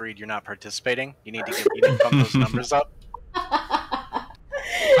like, hey, Freed, you're not participating. You need to bump those numbers up.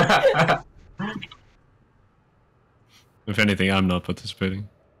 If anything, I'm not participating.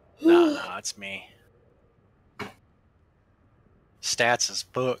 Nah, it's me. Stats is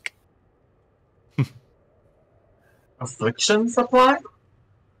book. Affliction supply?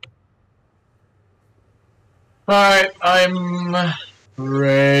 Alright, I'm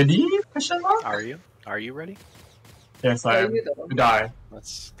ready? Question mark? Are you? Are you ready? Yes, I Are am. you though? To die.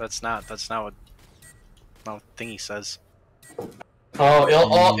 That's not what no thingy says. Oh,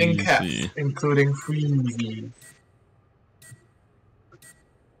 all in caps, Easy. including freezy.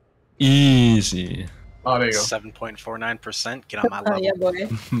 Easy. Oh, there you go. 7.49%. Get on my level. Yeah, boy.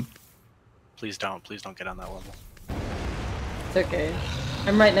 Please don't get on that level. It's okay.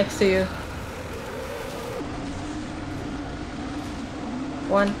 I'm right next to you.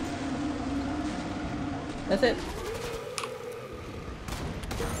 1. That's it.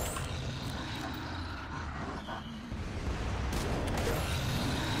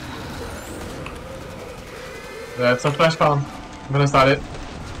 That's a flash bomb. I'm gonna start it.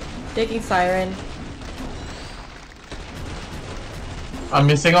 Taking siren. I'm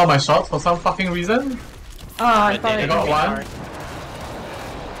missing all my shots for some fucking reason. Oh, I Red thought Dead I got got one.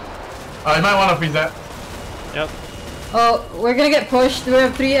 You might want to freeze that. Yep. Oh, we're gonna get pushed. We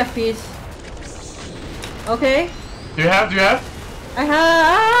have 3 FPs. Okay. Do you have? I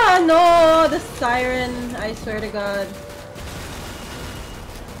have. No, the siren. I swear to God.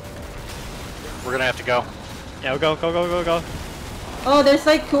 We're gonna have to go. Yeah, go. Oh, there's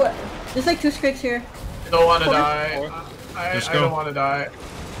like 2 Skriks here. I don't want to Four. die. I Let's don't go. want to die.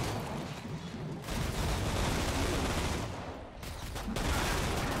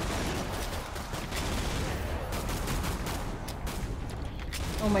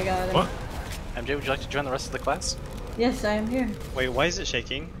 Oh my God. What? MJ, would you like to join the rest of the class? Yes, I am here. Wait, why is it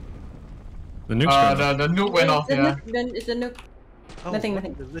shaking? The nuke's going off. The nuke went off. It's a Yeah, nuke, then it's a nuke. Oh, Nothing, what?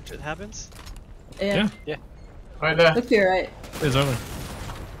 nothing. It legit happens? Yeah. Yeah. right there. Look to your right. It's over.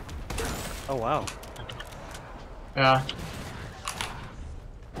 Oh wow. Yeah.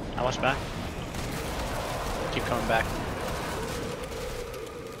 I watch back. Keep coming back.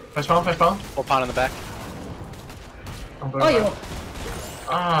 Flash bomb. Full pawn in the back. I'm going Oh, you. back.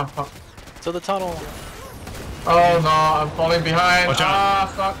 Ah, fuck. To the tunnel. Oh no, I'm falling behind. Watch out. Ah,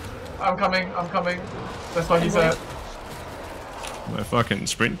 fuck. I'm coming. That's what he said. My fucking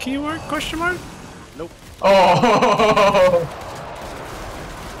sprint key work? Question mark? Nope. Oh.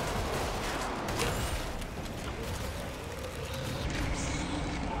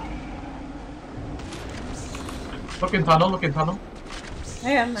 Look in tunnel.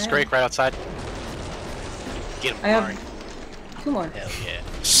 I am. Scrake right outside. Get him, I have Mari. 2 more. Hell yeah.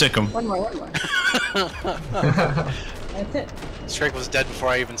 Sick 'em. 1 more. That's it. Scrake was dead before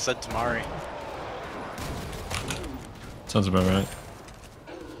I even said Tamari. Sounds about right.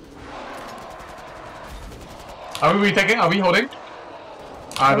 Are we retaking? Are we holding?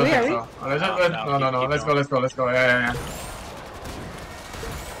 I don't we? think Are so. Let's just, No, no. keep Let's go. Yeah.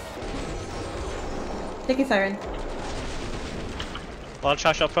 Taking siren. Lot of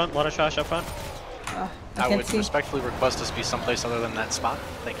trash up front. I I can't would see. respectfully request us be someplace other than that spot.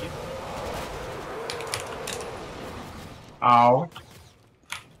 Thank you. Ow.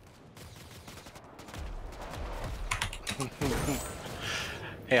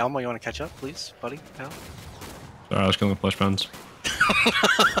 Hey, Elmo, you want to catch up, please, buddy, pal? Sorry, I was killing the flash bombs.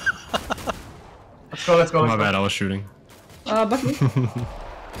 Let's go. My bad, I was shooting. Bucky.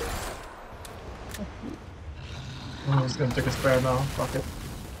 I'm just gonna take a spare now. Fuck it.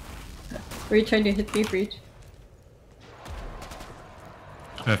 Were you trying to hit me, Breach?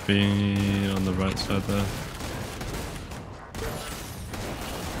 FB on the right side there.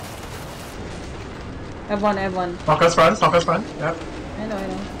 I have one. Hawker's front. Yep. I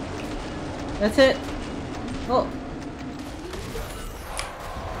know. That's it. Oh.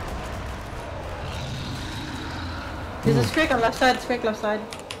 There's a Skrik on left side.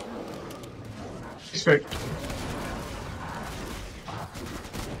 Straight.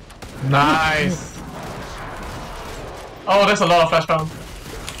 Nice. Oh, there's a lot of flash bomb.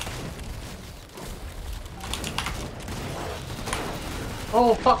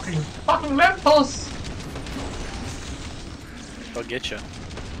 Oh, fucking lamppost. They'll get you.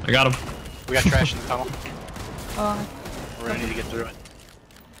 I got him. We got trash in the tunnel. Oh, We're gonna need to get through it.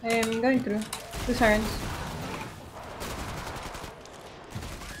 I am going through. 2 sirens.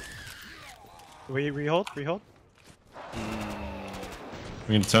 We hold? We can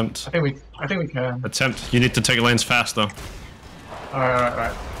attempt. I think we can. Attempt. You need to take lanes fast though.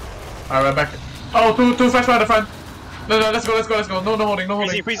 Alright, we're back. Oh, two flash bomb at the front. No, let's go. No holding.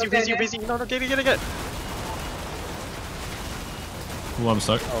 Freeze you. No, get it. Ooh, I'm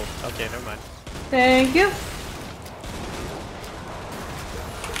stuck. Oh, okay, never mind. Thank you.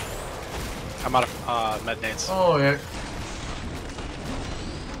 I'm out of med nades. Oh, yeah.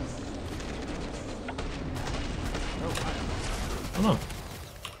 Oh no.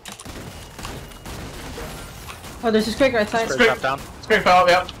 Oh, there's a Skrik right side. Scrake drop down. Scrape out,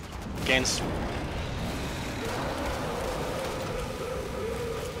 yep. Gains.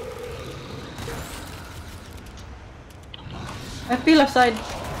 FP left side.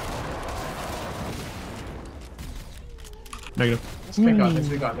 Negative. We got this,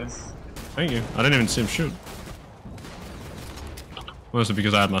 we got this. Thank you. I didn't even see him shoot. Was it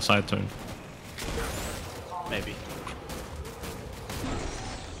because I had my side turn? Maybe.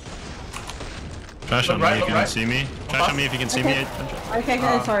 Trash on me if you can see me. Trash on me if you can see me. Okay,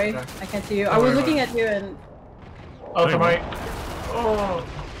 sorry. I can't see you. I was looking at you and... Oh, to right. Oh,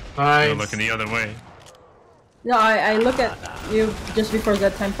 nice. You're looking the other way. No, I look at you just before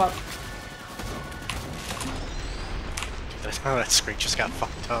that time pop. That screen just got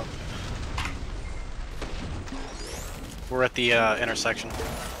fucked up. We're at the intersection,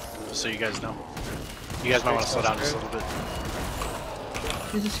 just so you guys know. You guys might want to slow down just a little bit.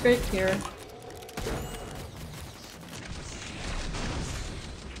 There's a scrape here.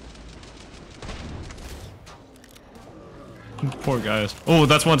 Poor guys. Oh,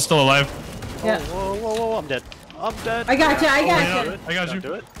 that's one still alive. Yeah. Whoa, I'm dead. I'm dead. I got you, I got you. I got you.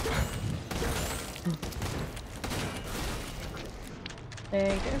 Do it.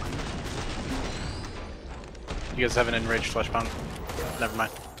 Thank you. You guys have an enraged flesh pound? Never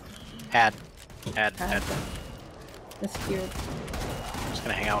mind. Had. That's cute. I'm just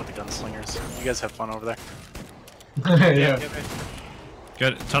gonna hang out with the gunslingers. You guys have fun over there. Yeah.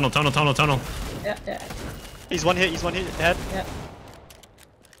 Good. Tunnel. Yeah. He's one hit, head. Yeah.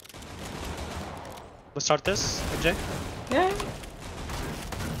 Let's start this, MJ. Yeah.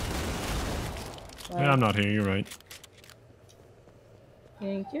 Yeah, I'm not here. You're right.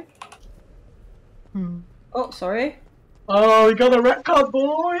 Thank you. Oh, sorry. Oh, we got a red card,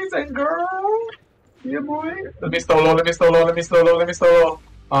 boys and girls. Yeah, boy. Let me solo.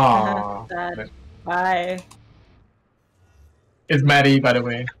 Aww. Sad. Bye. It's Maddie, by the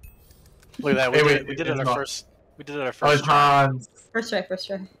way. Look at that. We did it our first. We did it our first try. Hans. First try.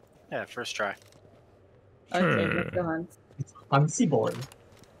 Yeah, first try. Okay, let's go Hans. It's Hansy boy.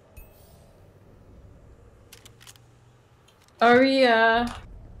 Are we, Are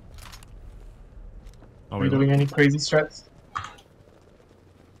we doing any crazy strats?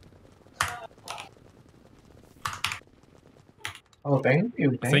 Oh, thank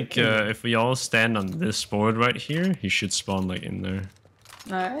you. I think if we all stand on this board right here, he should spawn like in there.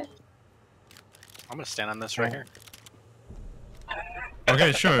 Alright. I'm gonna stand on this right here.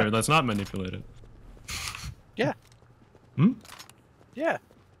 Okay, sure. Let's not manipulate it. Yeah. Hmm? Yeah.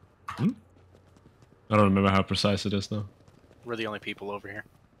 Hmm? I don't remember how precise it is though. We're the only people over here.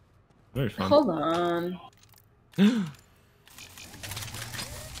 Very fun. Hold on. Alright,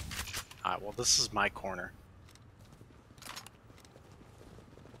 well this is my corner.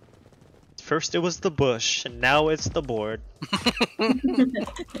 First it was the bush, and now it's the board.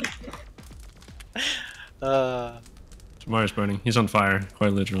 Tamari's burning. He's on fire,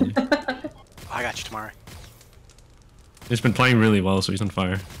 quite literally. I got you, Tamari. He's been playing really well, so he's on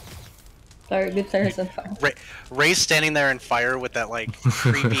fire. Sorry, good players on fire. Ray's standing there in fire with that like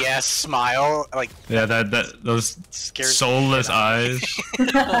creepy ass smile, like Yeah, those scares soulless eyes.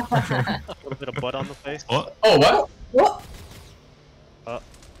 A little bit of blood on the face. What? Oh, what? What? Oh,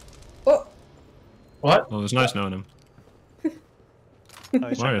 What? Oh, there's nice knowing him.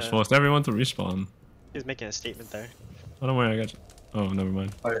 he's, Marius forced everyone to respawn. he's making a statement there. Oh, don't worry, I got you. Oh, never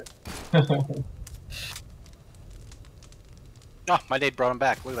mind. oh, my nade brought him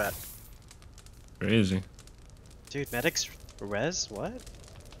back. Look at that. Crazy. Dude, medics res? What?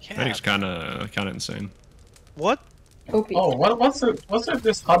 Yeah. Medic's kinda insane. What? OP. Oh, what's with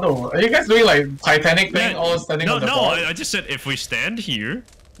this huddle? Are you guys doing like Titanic thing, all standing on the board? I just said if we stand here,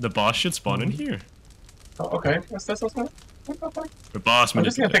 the boss should spawn in here. Oh, okay, that's fine. The boss I'm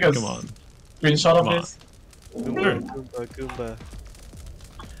just gonna take a come on. screenshot of Come on. this. Goomba.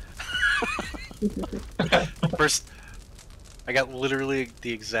 First, I got literally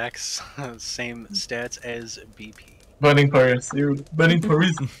the exact same stats as BP. Burning Paris, dude. Burning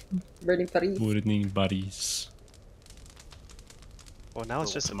Paris. Burning Paris. Burning bodies. Well, now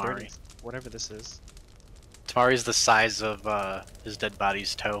it's just a Tamari. burning, whatever this is. Tamari's the size of his dead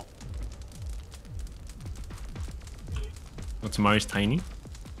body's toe. What's Tamari's tiny?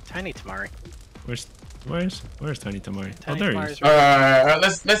 Tiny Tamari. Where's Tiny Tamari? Tiny Oh, there he Tamari's is. Alright,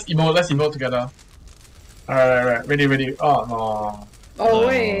 let's emote together. Alright, ready. Oh no. Oh,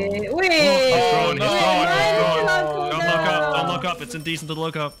 wait. He's throwing. Don't Don't look up. It's indecent to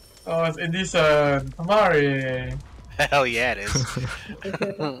look up. Oh, it's indecent. Tamari. Hell yeah, it is.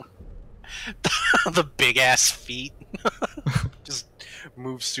 The big ass feet. Just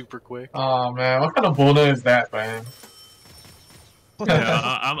move super quick. Oh man, what kind of boulder is that, man?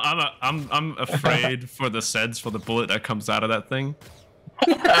 Yeah, I'm afraid for the sense for the bullet that comes out of that thing.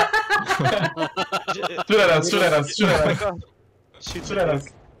 Shoot at us. Shoot Shoot the at us.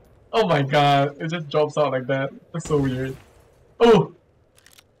 Oh my god, it just drops out like that. That's so weird. Oh!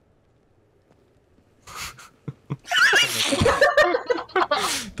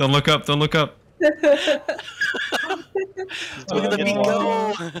 Don't look up, don't look up. Look at the beak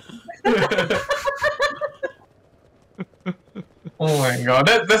go! Oh my god,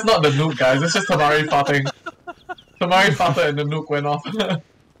 that's not the nuke, guys. That's just Tamari farting. Tamari farted and the nuke went off.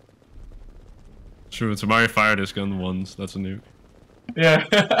 True, Tamari fired his gun once. That's a nuke. Yeah.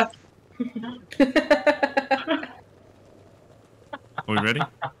 Are we ready?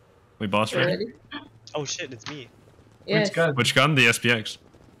 We boss ready? Ready? Oh shit, it's me. Yes. Which gun? Which gun? The SPX.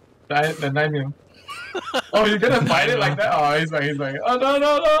 The 9mm. Oh, you're gonna fight it like that? Oh, he's like, oh no,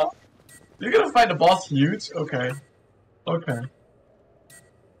 no, no! You're gonna fight the boss huge? Okay. Okay.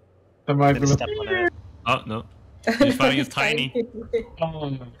 Tamari's Gonna step gonna... on it. Oh, no. He's fighting his tiny.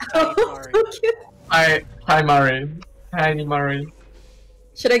 Oh. Oh, so cute. Hi, Murray. Tiny Murray.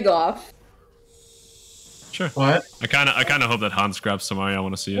 Should I go off? Sure. What? I kinda hope that Hans grabs Tamari. I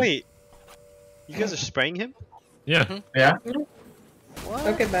wanna see it. Wait, you guys are spraying him? Yeah. Yeah? What?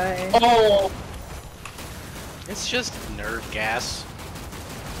 Okay, bye. Oh! It's just nerd gas.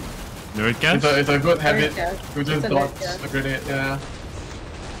 Nerd gas? It's a good habit gas. to just It's a dodge nerd gas. a grenade, yeah.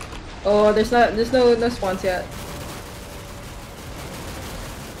 Oh, there's no spawns yet.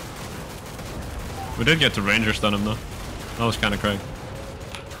 We did get to Ranger stun him though. That was kinda cracked.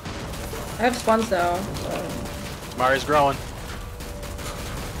 I have spawns now. So. Mari's growing.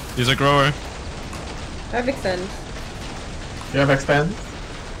 He's a grower. I have extend. You have expand?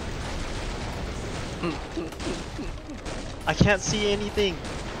 I can't see anything.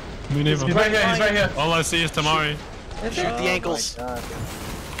 Me neither. He's right here, he's right here. All I see is Tamari. That's Shoot it. the ankles.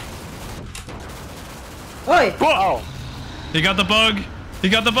 Oi! Oh! He got the bug! He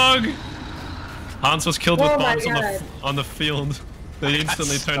got the bug! Hans was killed with Oh my bombs God. on the field. They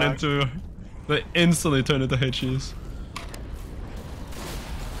instantly stuck. turned into HEs.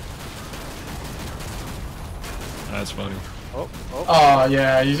 That's funny. Oh, oh. Oh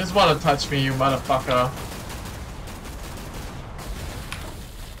yeah, you just wanna touch me, you motherfucker.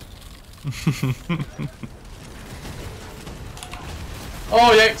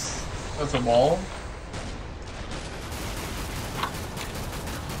 Oh yikes! That's a wall.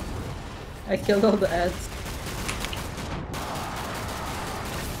 I killed all the ads.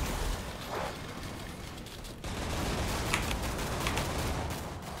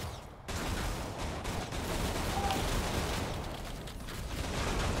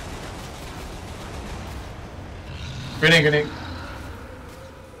 Grenade.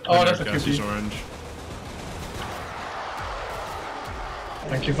 Oh, that's a Nerd gas is QP. orange.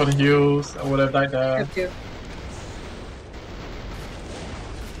 Thank you for the heals. I would have died there. Have to.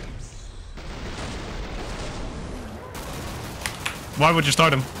 Why would you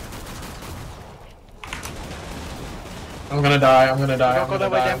start him? I'm gonna die. I'm gonna die. Don't I'm go gonna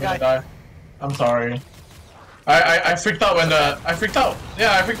that way, die. damn I'm gonna guy. die. I'm sorry. I freaked out when the I freaked out.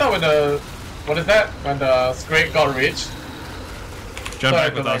 Yeah, I freaked out when the what is that? When the Scrake got rich. Jump So I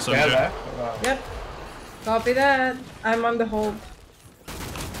back could with us, get MJ. that. Yep. Copy that. I'm on the hold.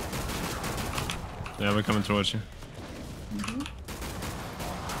 Yeah, we're coming towards you.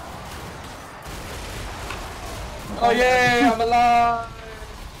 Oh yay! I'm alive.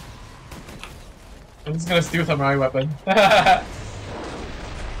 I'm just gonna steal Samurai weapon.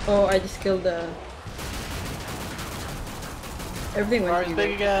 Oh, I just killed the. Everything went Mari's to big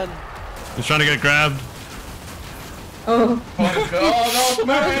you. again. He's trying to get grabbed. Oh. Oh no,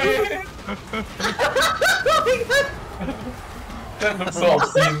 Samurai! That looks so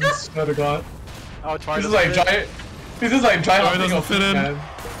obscene. Swear to God. Oh, it's This is like try. This is like try Sorry, hunting doesn't of fit in. man.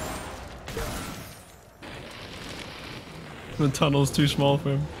 The tunnel's too small for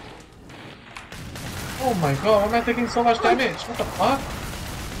him. Oh my god, why am I taking so much damage? What the fuck?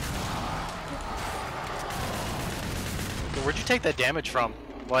 Where'd you take that damage from?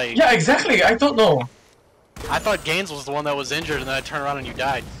 Like, Yeah, exactly. I don't know. I thought Gaines was the one that was injured, and then I turned around and you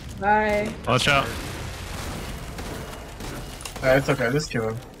died. Bye. Watch out. It's okay. Just kill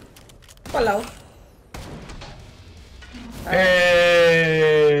him. Hello.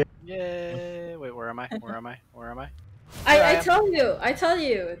 Hey. Yay! Wait, where am I? Where am I? Where am I? I tell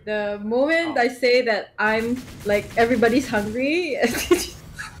you, the moment I say that I'm like everybody's hungry.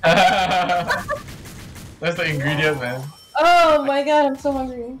 That's the ingredient, man. Oh my god, I'm so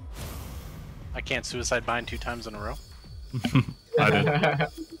hungry. I can't suicide bind 2 times in a row. I did.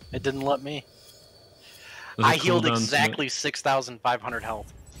 It didn't let me. There's a I healed cooldown to it. exactly 6,500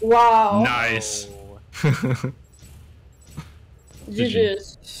 health. Wow. Nice. Oh.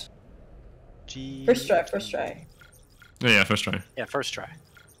 GG's. G. First try. Oh, yeah, first try. Yeah, first try.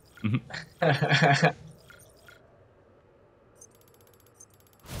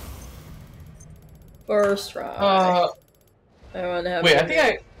 First try. I wanna have. Wait, I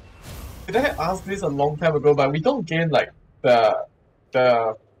think did I ask this a long time ago, but we don't gain like the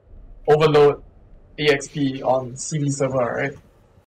overload EXP on CV server, right?